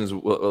conversations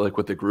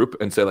with the group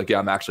and say like, yeah,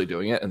 I'm actually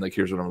doing it. And like,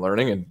 here's what I'm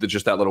learning. And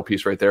just that little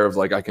piece right there of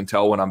like, I can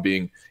tell when I'm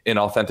being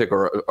inauthentic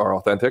or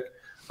authentic.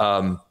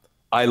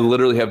 I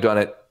literally have done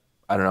it,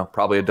 I don't know,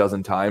 probably a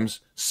dozen times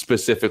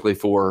specifically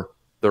for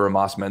the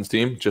Rhomas men's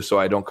team, just so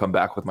I don't come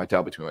back with my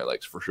tail between my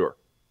legs, for sure.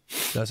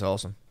 That's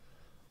awesome.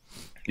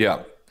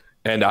 Yeah.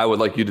 And I would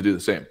like you to do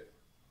the same.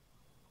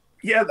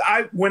 Yeah.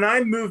 When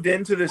I moved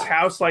into this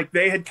house, like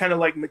they had kind of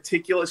like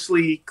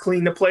meticulously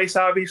cleaned the place.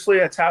 Obviously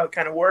that's how it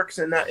kind of works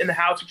in the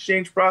house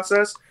exchange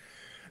process.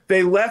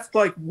 They left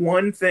like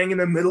one thing in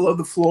the middle of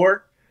the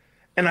floor.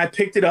 And I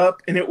picked it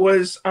up, and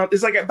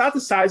it's like about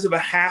the size of a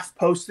half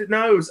Post-it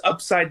note. It was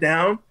upside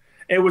down.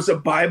 It was a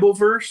Bible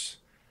verse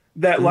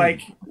that,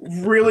 like,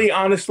 really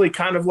honestly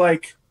kind of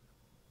like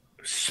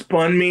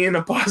spun me in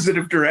a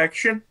positive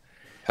direction.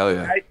 Hell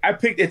yeah!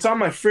 It's on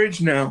my fridge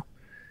now,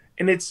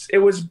 and it's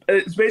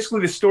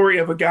basically the story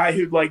of a guy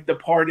who like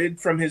departed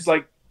from his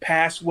like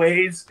past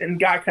ways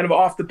and got kind of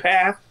off the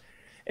path.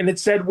 And it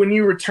said, when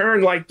you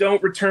return, like,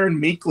 don't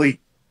return meekly.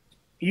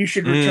 You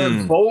should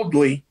return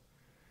boldly.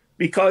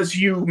 Because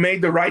you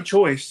made the right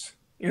choice.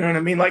 You know what I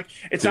mean? Like,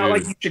 it's not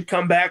like you should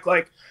come back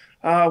like,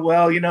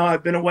 well, you know,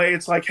 I've been away.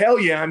 It's like, hell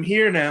yeah, I'm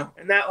here now.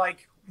 And that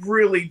like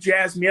really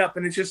jazzed me up.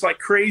 And it's just like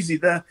crazy,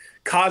 the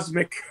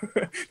cosmic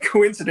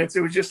coincidence.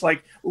 It was just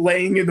like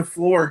laying in the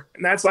floor.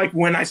 And that's like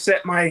when I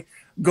set my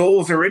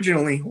goals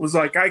originally, was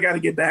like, I got to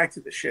get back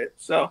to the shit.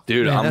 So,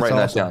 dude, I'm writing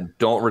that down.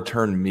 Don't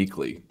return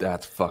meekly.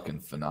 That's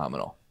fucking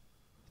phenomenal.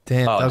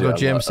 Damn, Delco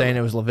Jim saying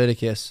it was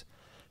Leviticus.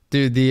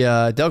 Dude, the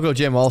Delco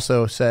Jim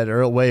also said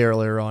way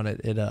earlier on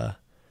it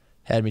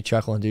had me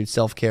chuckling, dude.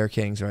 Self-care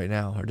kings right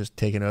now are just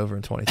taking over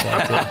in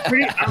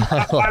 2022.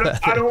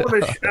 I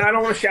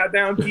don't want to shout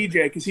down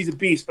DJ because he's a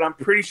beast, but I'm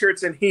pretty sure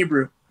it's in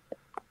Hebrew.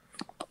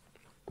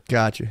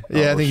 Gotcha.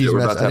 Yeah, I think he's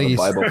about to have a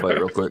Bible fight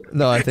real quick.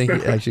 No, I think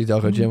actually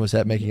Delco Jim was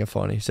making it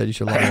funny. He said you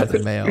should lie with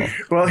a male.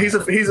 Well, he's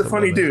a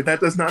funny dude. That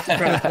does not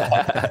surprise me.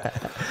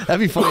 That'd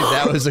be funny if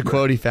that was a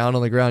quote he found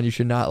on the ground. You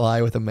should not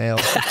lie with a male.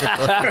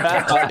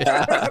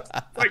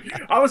 Like,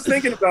 I was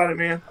thinking about it,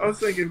 man. I was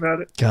thinking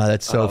about it. God,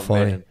 that's so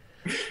funny. Man.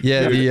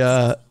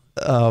 Yeah,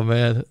 oh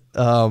man.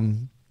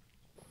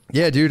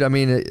 Yeah, dude. I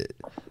mean,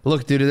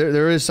 look, dude,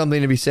 there is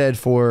something to be said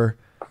for.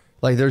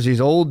 Like, there's these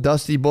old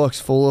dusty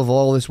books full of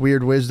all this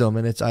weird wisdom,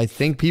 and I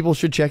think people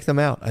should check them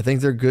out. I think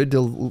they're good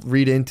to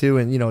read into,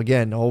 and, you know,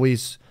 again,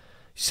 always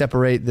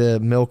separate the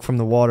milk from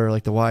the water,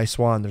 like the wise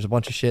swan. There's a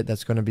bunch of shit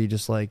that's going to be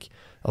just like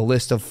a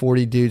list of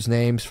 40 dudes'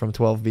 names from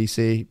 12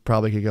 BC.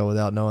 Probably could go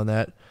without knowing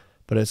that.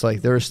 But it's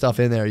like there's stuff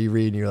in there you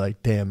read, and you're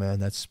like, damn,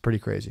 man, that's pretty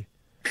crazy.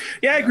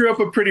 Yeah, I grew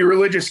up a pretty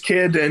religious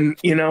kid, and,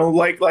 you know,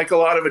 like a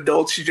lot of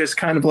adults, you just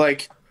kind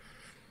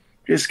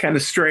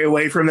of stray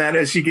away from that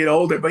as you get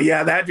older. But,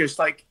 yeah, that just,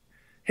 like,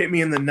 hit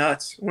me in the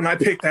nuts when I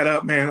picked that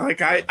up, man.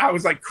 Like I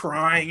was like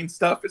crying and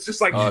stuff. It's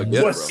just like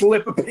what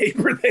slip of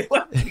paper they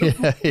left.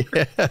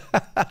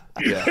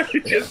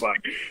 Just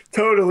like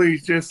totally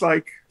just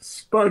like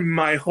spun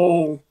my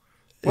whole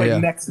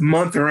next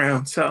month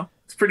around. So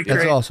it's pretty great.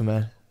 That's awesome,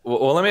 man.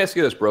 Well, let me ask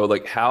you this, bro.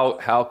 Like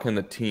how can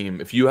the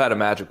team, if you had a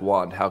magic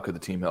wand, how could the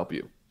team help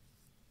you?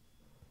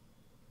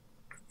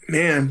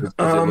 Man, Is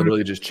it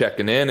literally just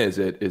checking in? Is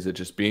it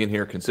just being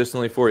here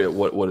consistently for you?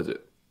 What is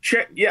it?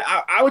 check. Yeah,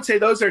 I would say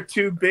those are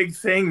two big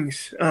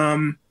things.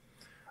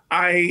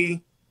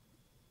 I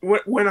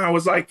when I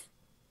was like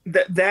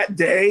that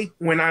day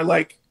when I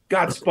like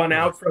got spun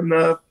out from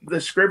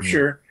the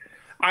scripture,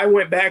 I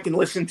went back and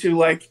listened to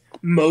like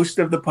most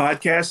of the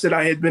podcasts that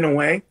I had been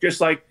away. Just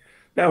like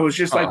that was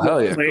just like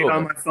hell yeah, played cool,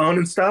 on man. my phone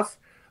and stuff.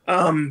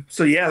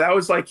 So yeah, that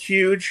was like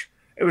huge.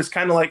 It was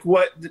kind of like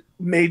what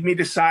made me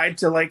decide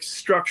to like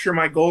structure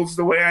my goals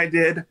the way I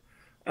did.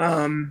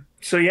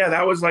 So yeah,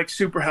 that was like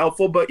super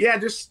helpful. But yeah,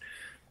 just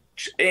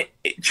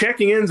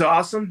checking in's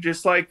awesome.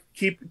 Just like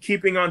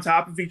keeping on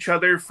top of each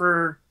other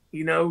for,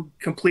 you know,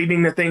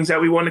 completing the things that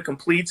we want to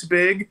complete's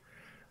big.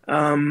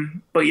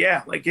 But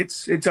yeah, like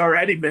it's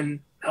already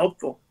been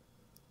helpful.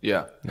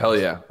 Yeah, hell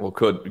yeah. Well,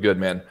 good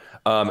man.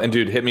 And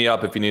dude, hit me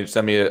up if you need to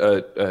send me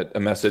a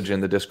message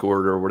in the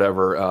Discord or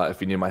whatever,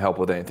 if you need my help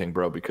with anything,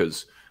 bro,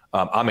 because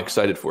I'm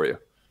excited for you.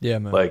 Yeah,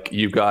 man. Like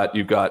you've got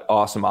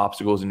awesome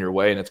obstacles in your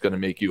way, and it's going to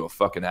make you a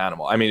fucking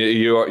animal. I mean,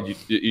 you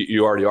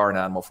already are an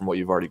animal from what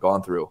you've already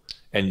gone through,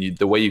 and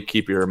the way you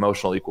keep your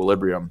emotional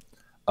equilibrium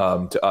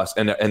to us,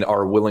 and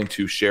are willing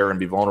to share and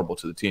be vulnerable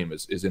to the team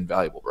is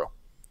invaluable, bro.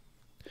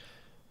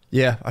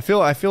 Yeah, I feel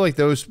like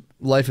those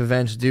life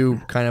events do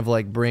kind of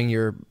like bring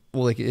your,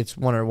 well, like it's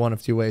one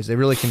of two ways. They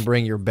really can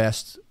bring your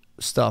best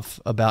stuff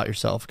about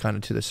yourself kind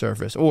of to the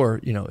surface, or,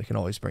 you know, it can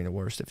always bring the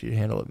worst if you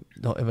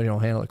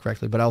don't handle it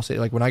correctly. But I'll say,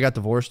 like, when I got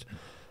divorced,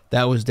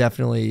 that was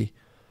definitely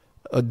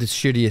the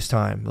shittiest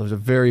time. It was a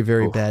very,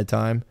 very bad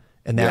time,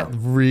 and that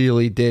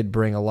really did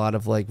bring a lot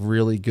of like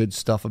really good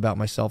stuff about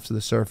myself to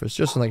the surface,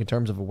 just in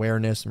terms of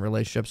awareness and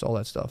relationships, all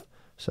that stuff.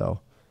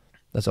 So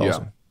that's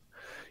awesome.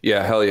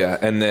 Yeah, hell yeah.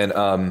 And then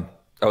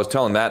I was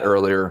telling Matt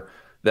earlier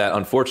that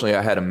unfortunately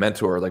I had a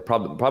mentor, like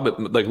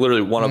probably like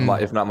literally one of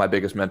my, if not my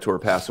biggest mentor,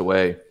 pass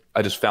away.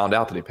 I just found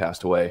out that he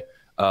passed away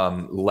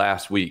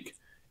last week,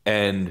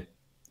 and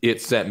it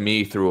sent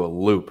me through a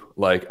loop.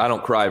 Like, I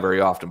don't cry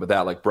very often, but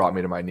that like brought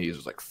me to my knees. It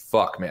was like,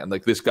 fuck, man.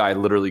 Like, this guy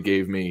literally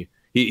gave me,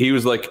 he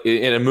was like,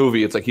 in a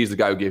movie, it's like he's the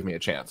guy who gave me a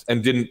chance, and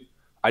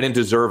I didn't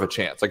deserve a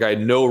chance. Like, I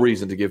had no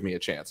reason to give me a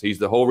chance. He's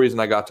the whole reason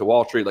I got to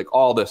Wall Street, like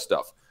all this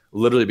stuff,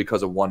 literally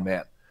because of one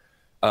man.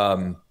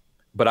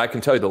 But I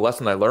can tell you the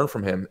lesson I learned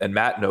from him, and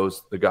Matt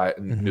knows the guy,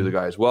 knew the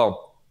guy as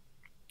well.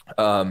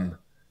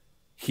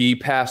 He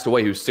passed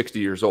away. He was 60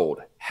 years old,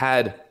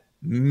 had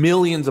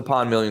millions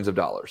upon millions of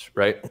dollars,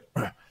 right?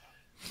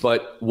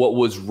 But what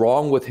was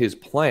wrong with his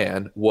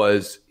plan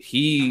was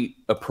he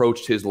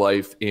approached his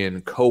life in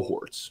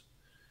cohorts.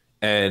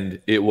 And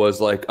it was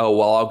like, oh,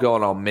 well, I'll go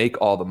and I'll make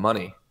all the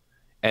money,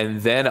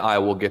 and then I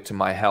will get to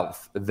my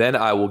health. Then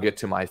I will get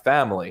to my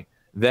family.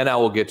 Then I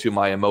will get to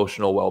my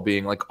emotional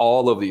well-being, like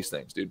all of these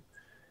things, dude.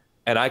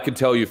 And I can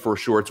tell you for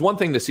sure, it's one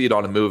thing to see it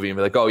on a movie and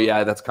be like, oh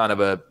yeah, that's kind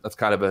of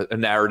a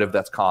narrative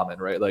that's common,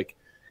 right? Like,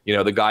 you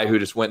know, the guy who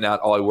just went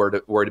out, all he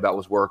worried about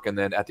was work, and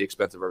then at the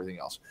expense of everything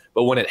else.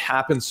 But when it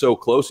happens so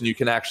close and you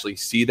can actually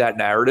see that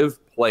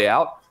narrative play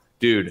out,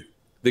 dude,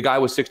 the guy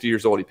was 60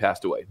 years old, he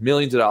passed away,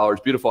 millions of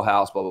dollars, beautiful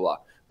house, blah, blah, blah.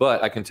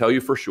 But I can tell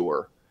you for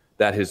sure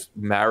that his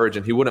marriage,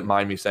 and he wouldn't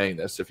mind me saying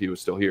this if he was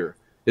still here,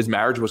 his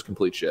marriage was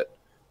complete shit.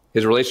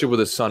 His relationship with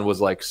his son was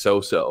like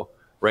so-so,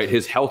 right?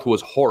 His health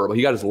was horrible.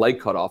 He got his leg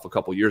cut off a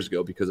couple years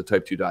ago because of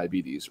type 2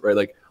 diabetes, right?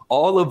 Like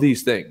all of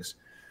these things.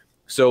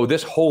 So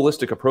this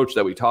holistic approach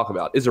that we talk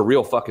about is a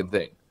real fucking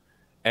thing.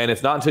 And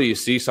it's not until you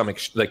see some,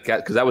 like,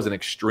 because that was an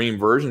extreme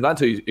version,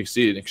 not until you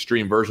see an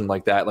extreme version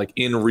like that, like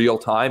in real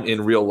time,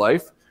 in real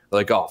life,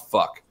 like, oh,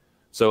 fuck.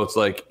 So it's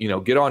like, you know,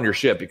 get on your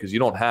shit, because you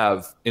don't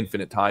have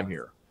infinite time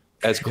here,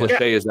 as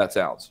cliche as that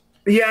sounds.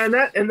 Yeah,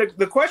 and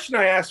the question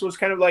I asked was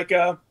kind of like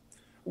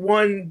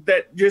one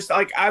that just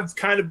like I've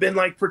kind of been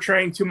like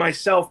portraying to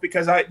myself,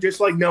 because I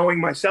just like knowing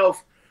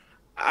myself,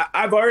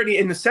 I've already,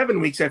 in the 7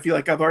 weeks, I feel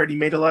like I've already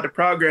made a lot of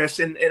progress,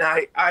 and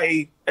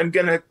I am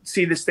going to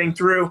see this thing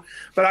through.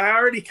 But I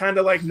already kind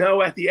of like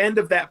know at the end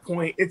of that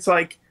point, it's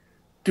like,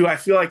 do I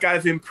feel like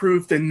I've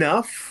improved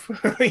enough?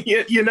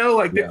 you know,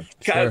 like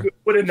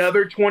would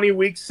another 20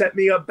 weeks set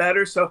me up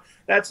better? So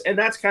that's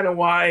kind of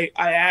why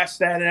I asked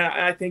that. And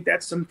I think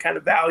that's some kind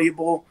of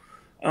valuable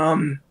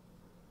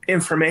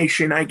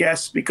information, I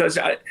guess, because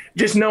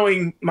just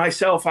knowing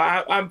myself,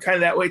 I'm kind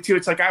of that way too.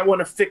 It's like I want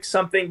to fix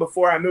something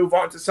before I move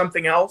on to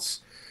something else.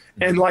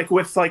 Mm-hmm. And like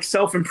with like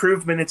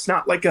self-improvement, it's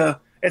not like a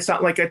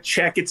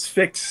check, it's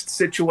fixed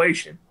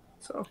situation.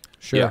 So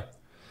sure.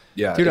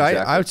 Yeah, dude,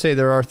 exactly. I would say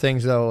there are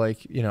things though,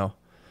 like, you know,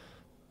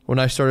 when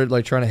I started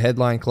like trying to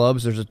headline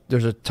clubs,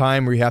 there's a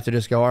time where you have to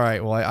just go, all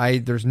right, well,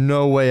 there's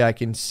no way I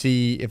can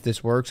see if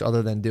this works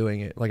other than doing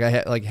it. Like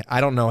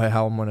I don't know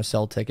how I'm going to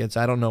sell tickets.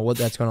 I don't know what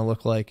that's going to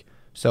look like.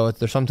 So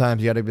there's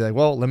sometimes you got to be like,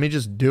 well, let me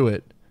just do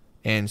it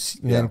and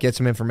then get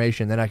some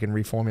information. Then I can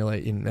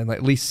reformulate and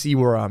at least see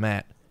where I'm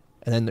at.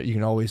 And then you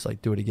can always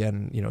like do it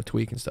again, you know,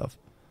 tweak and stuff.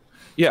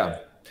 Yeah.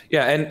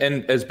 Yeah.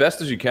 And as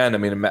best as you can, I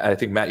mean, I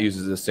think Matt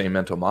uses the same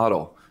mental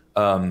model.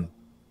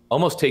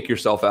 Almost take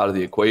yourself out of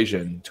the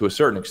equation to a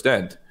certain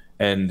extent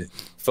and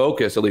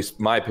focus, at least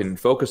my opinion,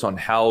 focus on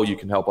how you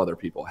can help other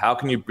people. How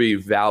can you be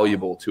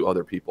valuable to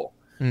other people?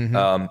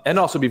 And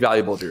also be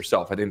valuable to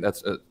yourself. I think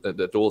that's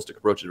the dualistic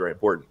approach is very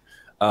important.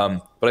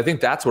 But I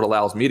think that's what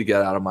allows me to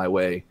get out of my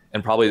way,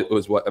 and probably it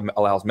was what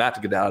allows Matt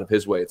to get out of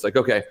his way. It's like,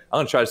 okay, I'm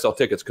going to try to sell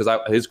tickets because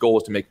his goal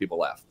is to make people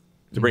laugh,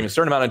 to bring a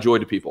certain amount of joy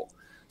to people.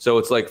 So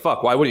it's like,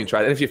 fuck, why wouldn't you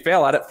try it? And if you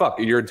fail at it, fuck,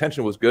 your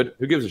intention was good.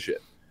 Who gives a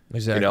shit?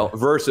 Exactly. You know,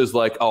 versus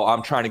like, oh,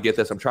 I'm trying to get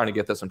this, I'm trying to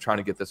get this, I'm trying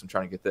to get this, I'm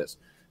trying to get this.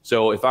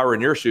 So if I were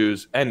in your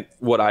shoes, and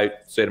what I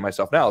say to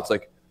myself now, it's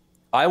like,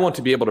 I want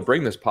to be able to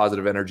bring this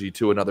positive energy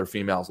to another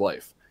female's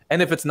life.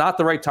 And if it's not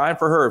the right time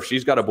for her, if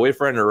she's got a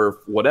boyfriend or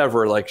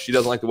whatever, like she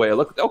doesn't like the way I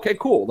look, okay,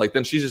 cool. Like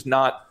then she's just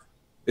not,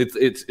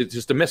 it's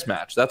just a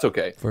mismatch. That's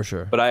okay. For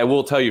sure. But I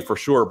will tell you for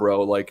sure,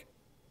 bro, like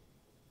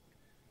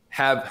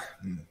have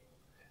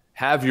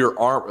your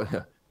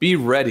arm, be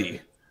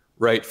ready,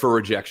 right, for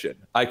rejection.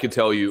 I could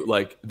tell you,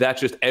 like, that's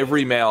just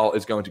every male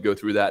is going to go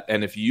through that.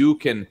 And if you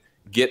can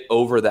get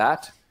over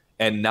that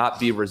and not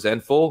be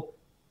resentful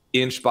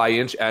inch by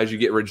inch as you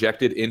get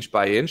rejected inch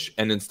by inch,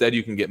 and instead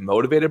you can get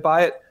motivated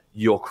by it,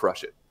 you'll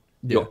crush it.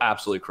 Yeah. You'll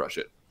absolutely crush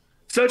it.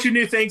 Such a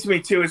new thing to me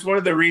too. It's one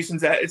of the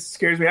reasons that it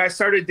scares me. I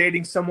started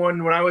dating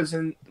someone when I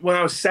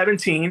was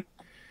 17.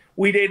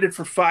 We dated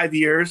for 5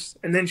 years,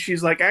 and then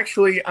she's like,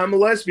 actually, I'm a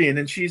lesbian,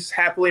 and she's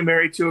happily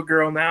married to a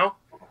girl now.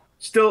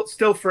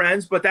 Still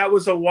friends, but that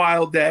was a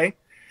wild day.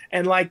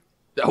 And like,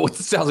 It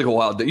sounds like a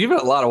wild day. You've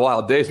had a lot of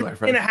wild days, my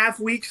friend. 2.5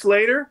 weeks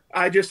later,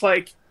 I just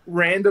like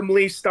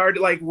randomly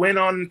started, like, went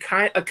on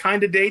a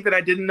kind of date that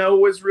I didn't know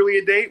was really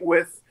a date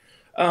with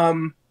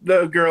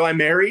the girl I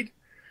married.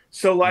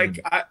 So like,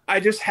 I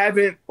just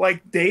haven't,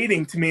 like,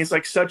 dating to me is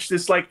like such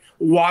this like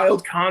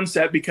wild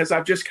concept, because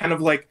I've just kind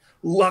of like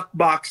luck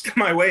boxed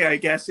my way, I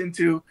guess,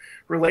 into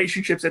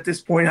relationships at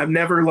this point. I've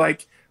never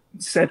like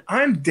said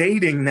I'm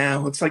dating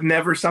now. It's like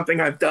never something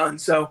I've done.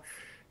 So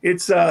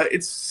it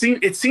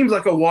seems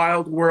like a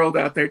wild world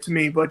out there to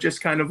me, but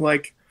just kind of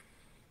like,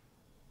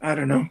 I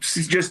don't know.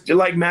 It's just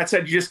like Matt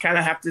said, you just kind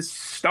of have to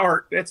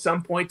start at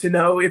some point to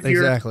know if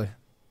you're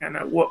kind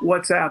of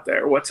what's out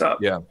there, what's up.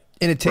 Yeah.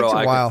 And it takes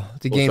a while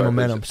to gain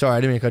momentum. Sorry,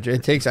 I didn't mean to cut you.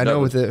 It takes, I know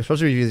with the,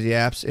 especially if you use the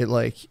apps, it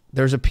like,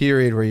 there's a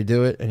period where you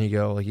do it and you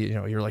go, like, you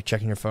know, you're like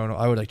checking your phone.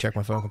 I would like check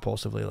my phone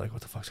compulsively, like,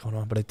 what the fuck's going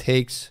on? But it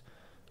takes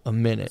a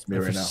minute.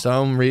 For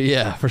some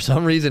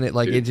reason, it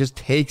like, it just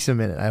takes a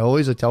minute. I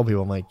always tell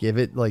people, I'm like, give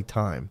it like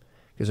time.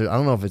 Because I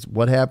don't know if it's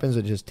what happens,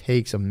 it just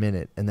takes a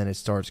minute and then it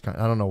starts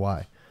I don't know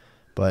why.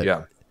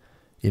 But,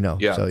 you know,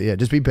 so yeah,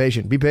 just be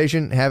patient. Be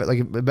patient. Have it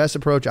like the best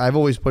approach. I've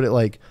always put it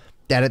like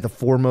that at the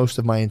foremost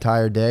of my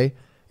entire day.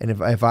 And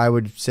if I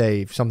would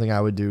say something I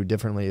would do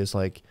differently is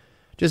like,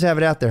 just have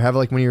it out there. Have it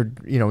like when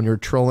you're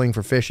trolling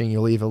for fishing,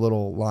 you leave a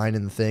little line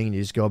in the thing and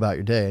you just go about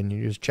your day and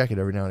you just check it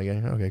every now and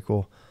again. Okay,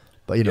 cool.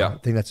 But you know, I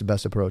think that's the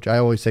best approach. I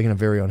always taken a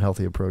very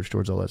unhealthy approach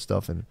towards all that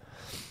stuff, and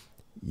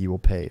you will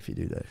pay if you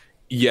do that.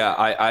 Yeah,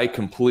 I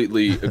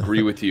completely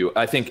agree with you.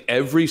 I think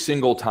every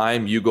single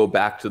time you go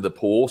back to the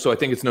pool, so I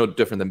think it's no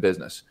different than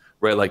business,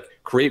 right? Like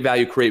create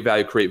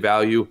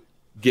value,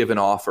 give an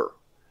offer.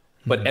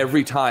 But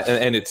every time,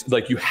 and it's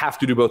like you have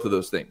to do both of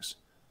those things,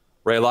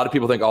 right? A lot of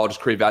people think, oh, I'll just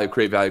create value,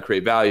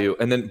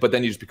 but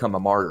then you just become a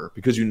martyr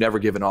because you never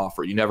give an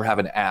offer. You never have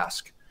an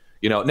ask.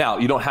 You know, now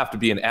you don't have to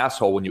be an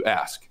asshole when you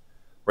ask,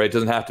 right? It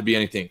doesn't have to be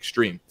anything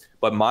extreme.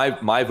 But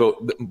my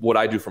vote, what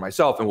I do for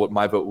myself and what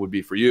my vote would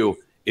be for you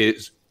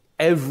is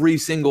every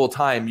single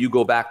time you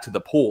go back to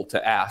the pool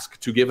to ask,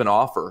 to give an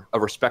offer, a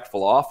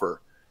respectful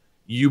offer,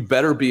 you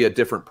better be a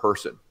different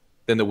person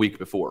than the week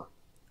before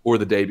or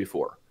the day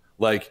before.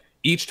 Like,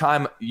 each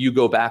time you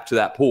go back to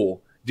that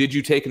pool, did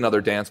you take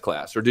another dance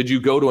class, or did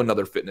you go to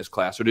another fitness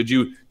class, or did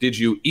you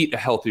eat a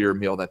healthier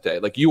meal that day?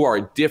 Like, you are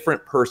a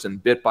different person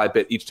bit by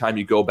bit each time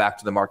you go back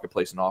to the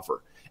marketplace and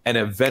offer, and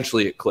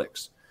eventually it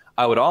clicks.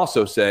 I would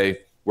also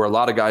say where a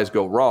lot of guys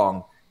go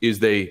wrong is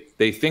they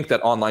think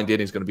that online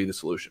dating is going to be the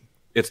solution.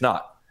 It's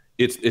not.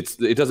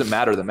 It doesn't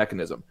matter the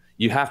mechanism.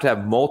 You have to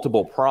have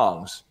multiple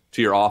prongs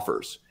to your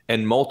offers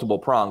and multiple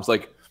prongs.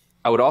 Like,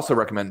 I would also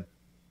recommend,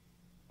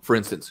 for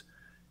instance,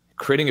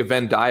 creating a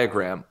Venn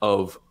diagram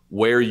of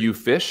where you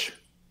fish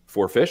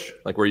for fish,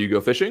 like where you go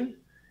fishing,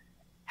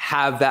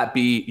 have that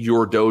be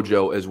your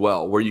dojo as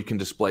well, where you can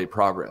display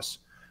progress.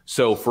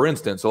 So for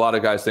instance, a lot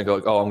of guys think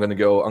like, oh, I'm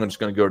just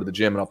going to go to the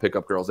gym and I'll pick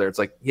up girls there. It's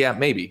like, yeah,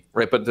 maybe,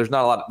 right? But there's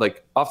not a lot,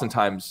 like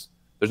oftentimes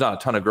there's not a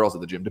ton of girls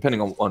at the gym, depending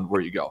on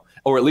where you go,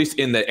 or at least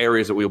in the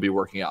areas that we'll be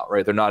working out,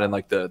 right? They're not in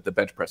like the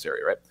bench press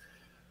area, right?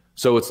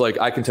 So it's like,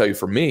 I can tell you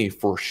for me,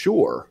 for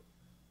sure,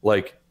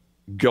 like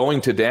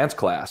going to dance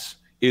class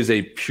is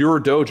a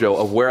pure dojo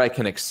of where I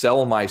can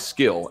excel my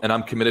skill, and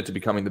I'm committed to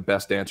becoming the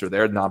best dancer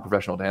there,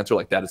 non-professional dancer.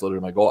 Like, that is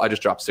literally my goal. I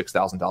just dropped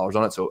 $6,000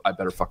 on it, so I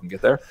better fucking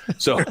get there.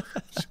 So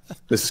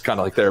this is kind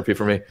of like therapy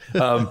for me.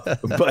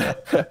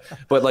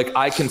 But like,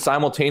 I can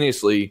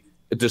simultaneously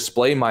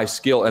display my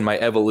skill and my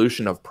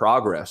evolution of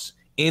progress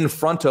in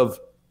front of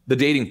the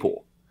dating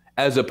pool,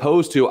 as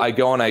opposed to I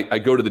go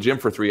to the gym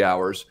for 3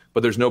 hours,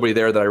 but there's nobody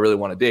there that I really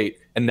want to date,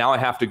 and now I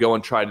have to go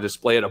and try to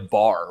display at a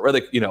bar, or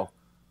like, you know,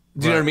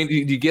 Do you know what I mean? Do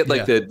you get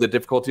like Yeah. the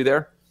difficulty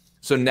there?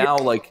 So now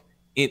like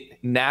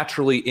it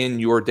naturally in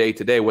your day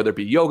to day, whether it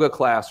be yoga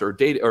class or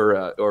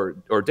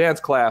or dance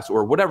class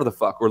or whatever the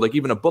fuck, or like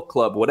even a book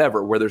club,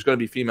 whatever, where there's going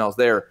to be females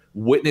there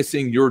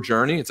witnessing your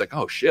journey. It's like,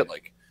 oh shit,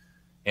 like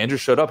Andrew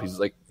showed up. He's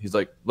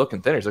like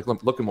looking thinner. He's like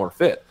looking more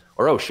fit.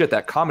 Or, oh shit,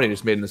 that comment he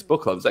just made in this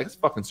book club. It's like, it's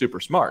fucking super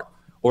smart.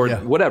 Or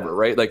whatever,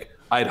 right? Like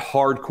I'd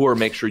hardcore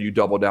make sure you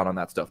double down on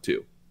that stuff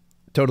too.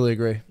 Totally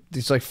agree.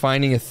 It's like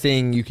finding a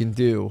thing you can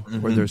do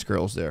where there's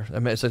girls there. I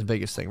mean, it's the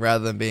biggest thing,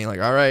 rather than being like,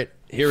 all right,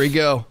 here we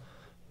go.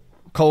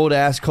 Cold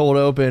ass, cold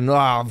open.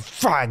 Oh,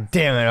 fuck,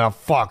 damn it. Oh,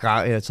 fuck.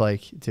 It's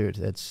like, dude,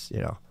 it's,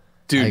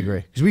 Dude, I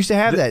agree. Because we used to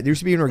have that. There used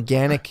to be an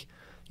organic,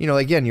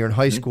 again, you're in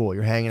high school,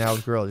 you're hanging out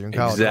with girls, you're in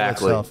college,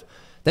 exactly. all that stuff.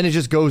 Then it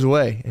just goes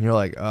away, and you're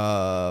like,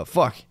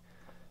 fuck.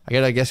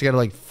 I guess I gotta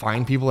like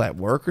find people at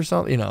work or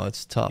something.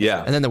 It's tough.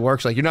 Yeah. And then the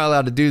work's like, you're not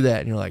allowed to do that,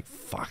 and you're like,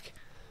 fuck.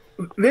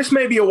 This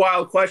may be a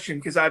wild question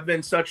because I've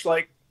been such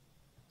like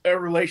a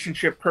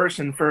relationship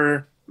person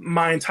for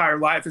my entire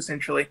life,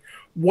 essentially.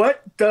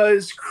 What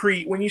does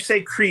when you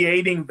say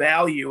creating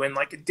value in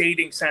like a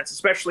dating sense,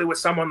 especially with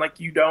someone like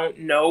you don't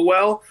know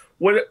well,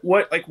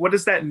 what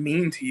does that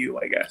mean to you,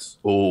 I guess?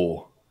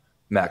 Oh,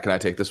 Matt, can I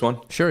take this one?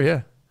 Sure,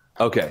 yeah.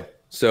 Okay.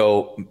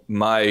 So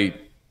my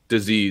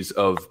disease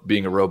of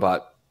being a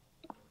robot,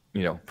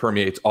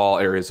 permeates all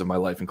areas of my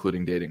life,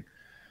 including dating.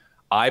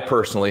 I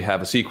personally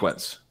have a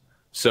sequence.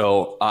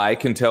 So I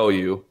can tell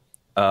you,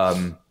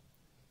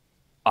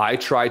 I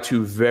try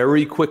to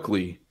very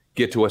quickly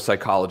get to a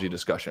psychology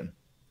discussion,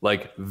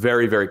 like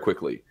very, very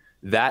quickly.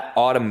 That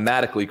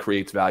automatically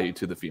creates value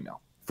to the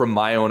female from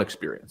my own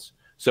experience.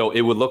 So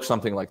it would look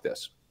something like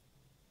this.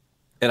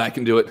 And I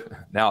can do it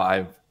now.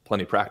 I've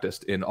plenty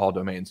practiced in all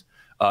domains,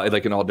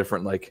 like in all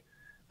different, like,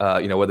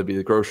 whether it be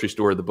the grocery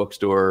store, the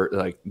bookstore,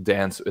 like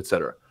dance,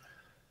 etc.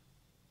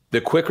 The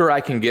quicker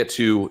I can get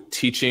to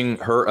teaching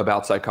her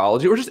about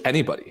psychology, or just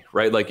anybody,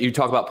 right? Like you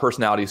talk about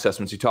personality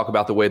assessments, you talk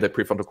about the way that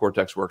prefrontal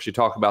cortex works, you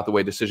talk about the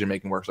way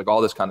decision-making works, like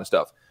all this kind of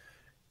stuff.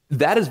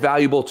 That is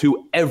valuable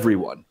to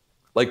everyone.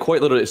 Like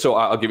quite literally. So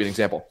I'll give you an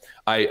example.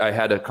 I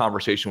had a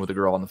conversation with a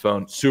girl on the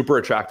phone, super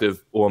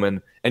attractive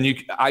woman.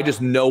 And I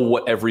just know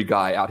what every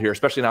guy out here,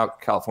 especially now in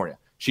California,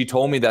 she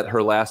told me that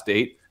her last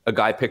date, a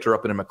guy picked her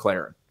up in a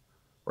McLaren,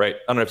 right? I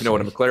don't know if you know what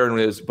a McLaren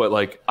is, but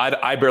like,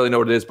 I barely know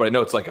what it is, but I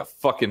know it's like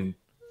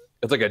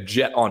it's like a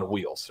jet on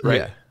wheels,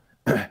 right?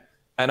 Yeah.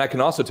 And I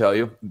can also tell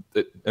you,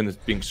 and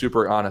being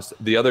super honest,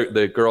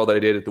 the girl that I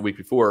dated the week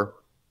before,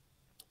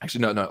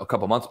 actually no, a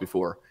couple months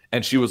before,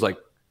 and she was like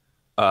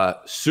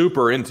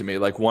super into me,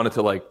 like wanted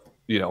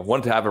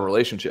to have a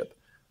relationship.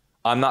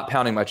 I'm not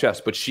pounding my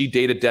chest, but she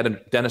dated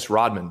Dennis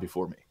Rodman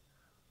before me,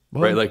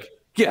 right? Like,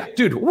 yeah,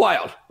 dude,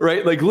 wild,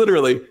 right? Like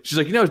literally, she's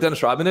like, who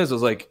Dennis Rodman is? I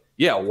was like,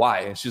 yeah, why?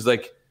 And she's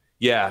like,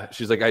 yeah,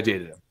 she's like, I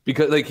dated him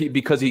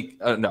because he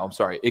no, I'm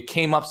sorry. It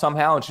came up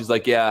somehow. And she's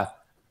like, yeah,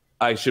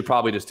 I should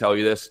probably just tell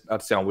you this. Not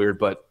to sound weird,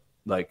 but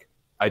like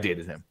I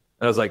dated him.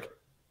 And I was like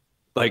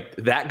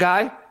that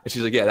guy? And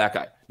she's like, yeah, that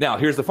guy. Now,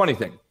 here's the funny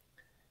thing.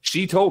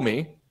 She told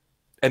me,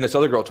 and this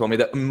other girl told me,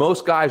 that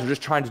most guys are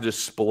just trying to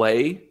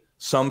display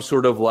some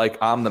sort of like,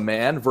 I'm the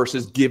man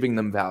versus giving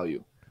them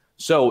value.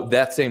 So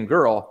that same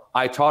girl,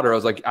 I taught her, I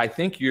was like, I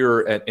think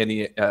you're I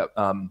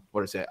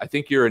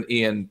think you're an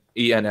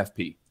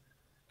ENFP.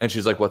 And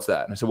she's like, what's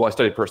that? And I said, well, I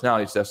studied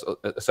personality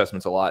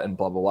assessments a lot and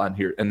blah, blah, blah.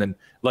 And then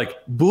like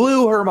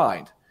blew her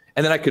mind.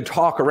 And then I could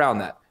talk around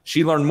that.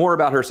 She learned more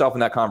about herself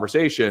in that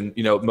conversation,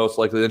 most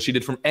likely than she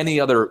did from any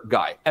other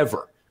guy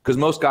ever. Because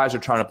most guys are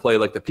trying to play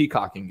like the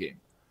peacocking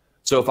game.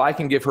 So if I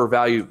can give her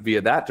value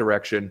via that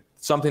direction,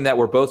 something that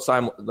we're both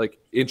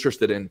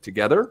interested in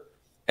together,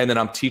 and then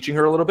I'm teaching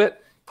her a little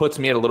bit, puts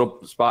me at a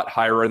little spot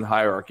higher in the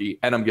hierarchy,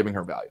 and I'm giving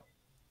her value.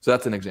 So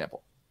that's an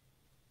example.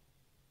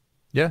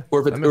 Yeah.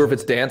 Or if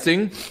it's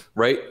dancing,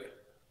 right?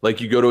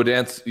 Like you go to a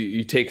dance,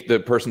 you take the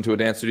person to a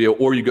dance studio,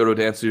 or you go to a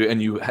dance studio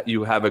and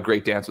you have a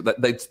great dance.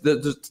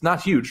 It's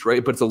not huge,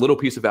 right? But it's a little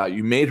piece of value.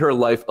 You made her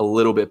life a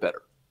little bit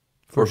better.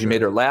 Or if you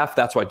made her laugh,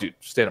 that's why, dude,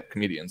 stand-up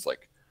comedians,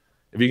 like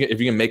if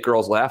you can make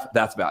girls laugh,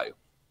 that's value.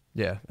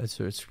 Yeah,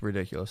 it's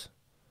ridiculous.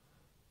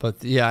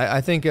 But yeah,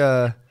 I think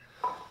man,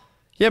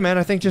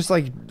 I think just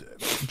like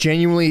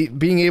genuinely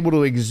being able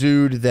to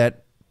exude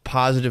that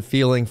positive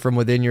feeling from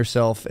within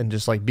yourself and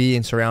just like be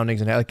in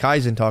surroundings, and like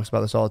Kaizen talks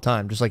about this all the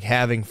time, just like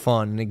having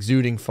fun and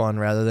exuding fun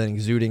rather than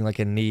exuding like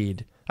a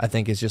need, I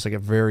think is just like a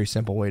very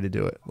simple way to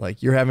do it.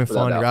 Like you're having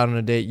fun, you're out on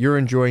a date, you're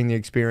enjoying the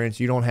experience.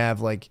 You don't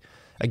have like,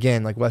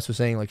 again, like Wes was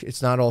saying, like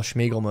it's not all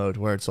Schmeagol mode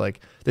where it's like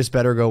this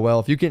better go well.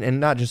 If you can,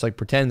 and not just like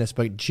pretend this,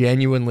 but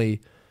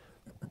genuinely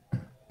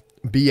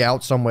be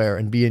out somewhere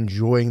and be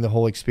enjoying the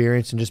whole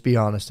experience and just be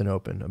honest and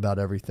open about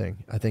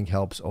everything, I think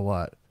helps a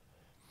lot.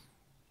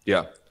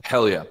 Yeah.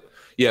 Hell yeah.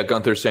 Yeah.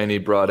 Gunther's saying he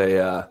brought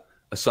a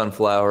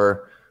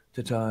sunflower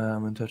to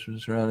time and touch with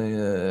the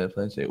surrounding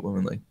plain state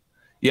womanly.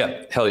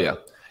 Yeah. Hell yeah.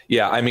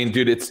 Yeah. I mean,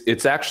 dude,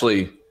 it's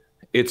actually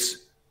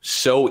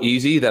so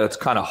easy that it's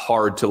kind of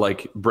hard to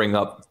like bring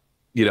up,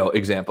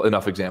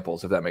 enough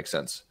examples, if that makes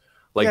sense.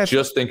 Like, Yeah,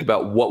 just think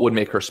about what would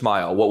make her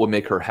smile, what would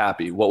make her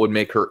happy, what would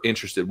make her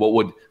interested,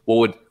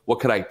 what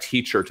could I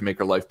teach her to make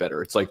her life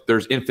better? It's like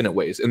there's infinite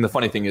ways. And the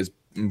funny thing is,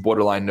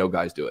 borderline, no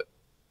guys do it.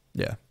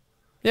 Yeah.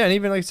 Yeah, and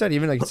even like I said,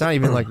 even like it's not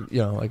even like,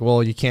 you know, like,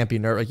 well, you can't be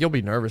nervous. Like, you'll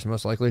be nervous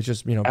most likely. It's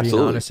just, you know, being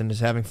Absolutely. honest and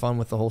just having fun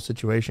with the whole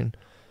situation.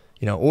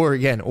 You know, or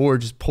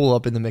just pull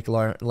up in the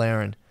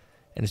McLaren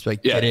and just be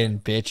like, get in,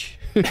 bitch.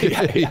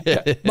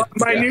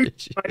 My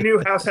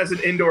new house has an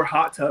indoor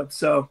hot tub,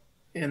 so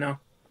you know.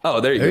 Oh,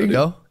 there you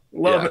go.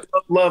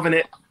 Loving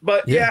it.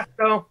 But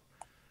so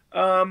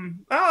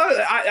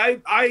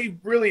I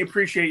really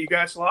appreciate you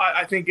guys a lot.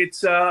 I think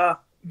it's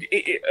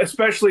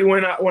especially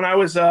when I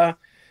was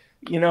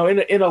you know,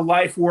 in a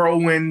life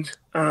whirlwind,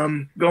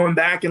 going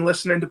back and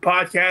listening to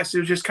podcasts, it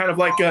was just kind of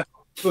like a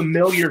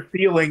familiar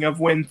feeling of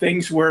when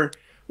things were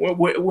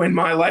when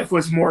my life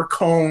was more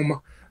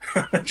calm,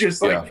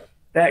 just like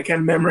that kind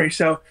of memory.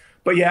 So,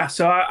 but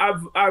so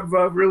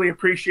I've really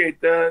appreciate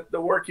the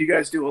work you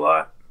guys do a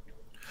lot.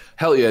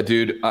 Hell yeah,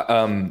 dude.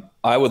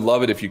 I would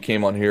love it if you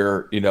came on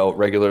here, you know,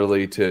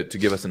 regularly to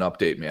give us an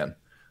update, man.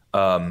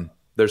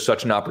 There's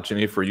such an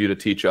opportunity for you to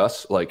teach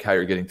us like how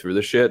you're getting through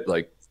this shit.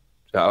 Like,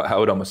 I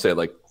would almost say,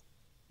 like,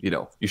 you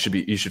know, you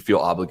should feel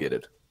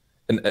obligated.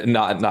 And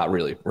not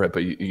really, right?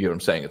 But you get what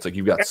I'm saying. It's like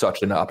you've got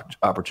such an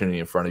opportunity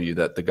in front of you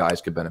that the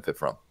guys could benefit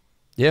from.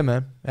 Yeah,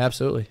 man.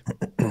 Absolutely.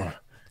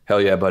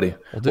 Hell yeah, buddy.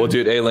 Well,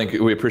 dude, A-Link,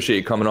 we appreciate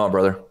you coming on,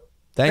 brother.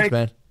 Thanks,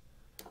 man.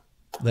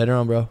 Later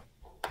on, bro.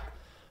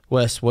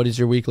 Wes, what is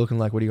your week looking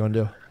like? What are you going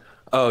to do?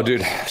 Oh,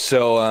 dude.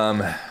 So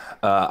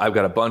I've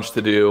got a bunch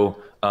to do.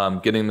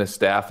 Getting the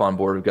staff on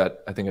board.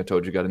 I think I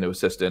told you, got a new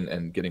assistant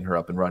and getting her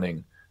up and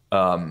running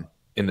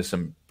into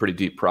some pretty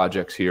deep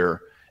projects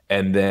here.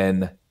 And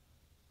then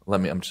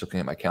I'm just looking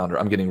at my calendar.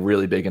 I'm getting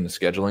really big into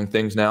scheduling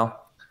things now.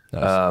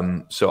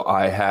 Nice. So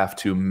I have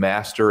to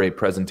master a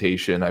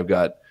presentation. I've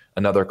got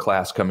another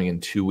class coming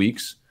in 2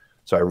 weeks.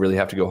 So I really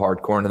have to go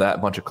hardcore into that, a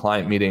bunch of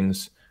client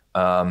meetings.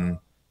 And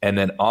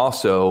then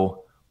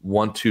also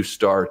want to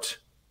start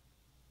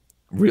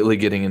really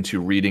getting into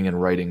reading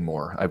and writing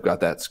more. I've got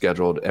that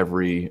scheduled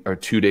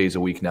 2 days a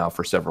week now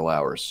for several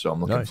hours. So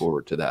I'm looking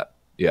forward to that.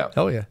 Yeah.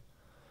 Hell yeah.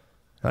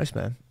 Nice,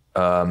 man.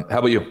 How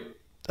about you?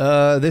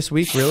 This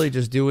week, really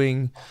just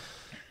doing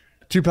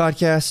 2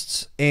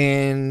 podcasts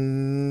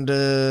and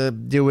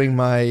doing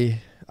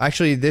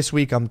this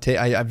week I'm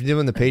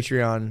doing the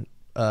Patreon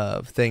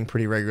thing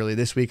pretty regularly.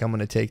 This week I'm going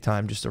to take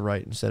time just to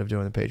write instead of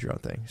doing the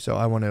Patreon thing. So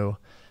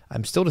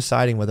I'm still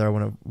deciding whether I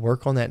want to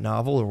work on that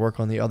novel or work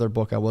on the other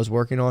book I was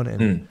working on.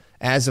 And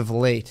as of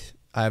late,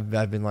 I've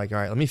been like, all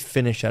right, let me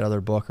finish that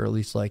other book, or at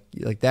least like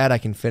that I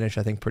can finish,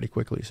 I think, pretty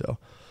quickly. So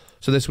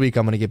this week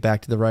I'm going to get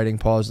back to the writing.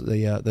 Pause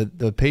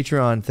the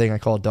Patreon thing I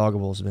call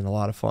Doggables has been a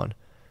lot of fun.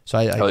 So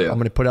I'm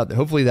going to put out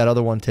hopefully that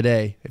other one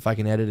today if I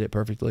can edit it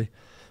perfectly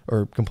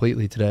or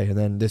completely today. And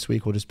then this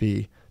week will just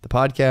be the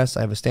podcast.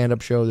 I have a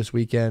stand-up show this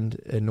weekend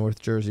in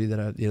North Jersey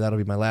that'll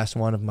be my last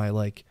one of my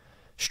like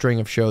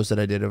string of shows that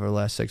I did over the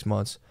last 6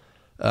 months.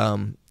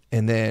 And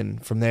then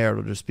from there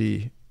it'll just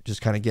be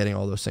kind of getting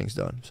all those things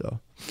done. So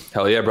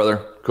hell yeah, brother.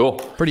 Cool.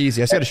 Pretty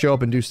easy. I just got to show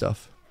up and do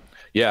stuff.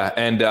 Yeah,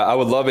 and I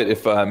would love it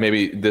if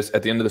maybe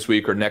at the end of this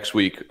week or next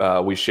week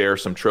we share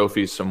some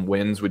trophies, some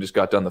wins. We just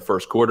got done the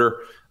first quarter.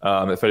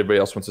 If anybody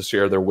else wants to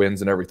share their wins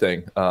and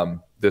everything,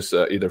 this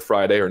either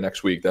Friday or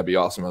next week, that'd be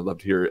awesome. I'd love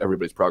to hear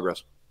everybody's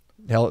progress.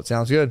 Hell, it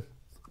sounds good.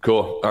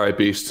 Cool. All right,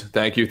 Beast.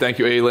 Thank you,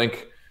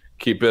 A-Link.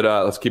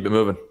 Let's keep it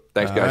moving.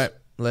 Thanks, guys. All right.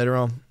 Later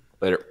on.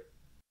 Later.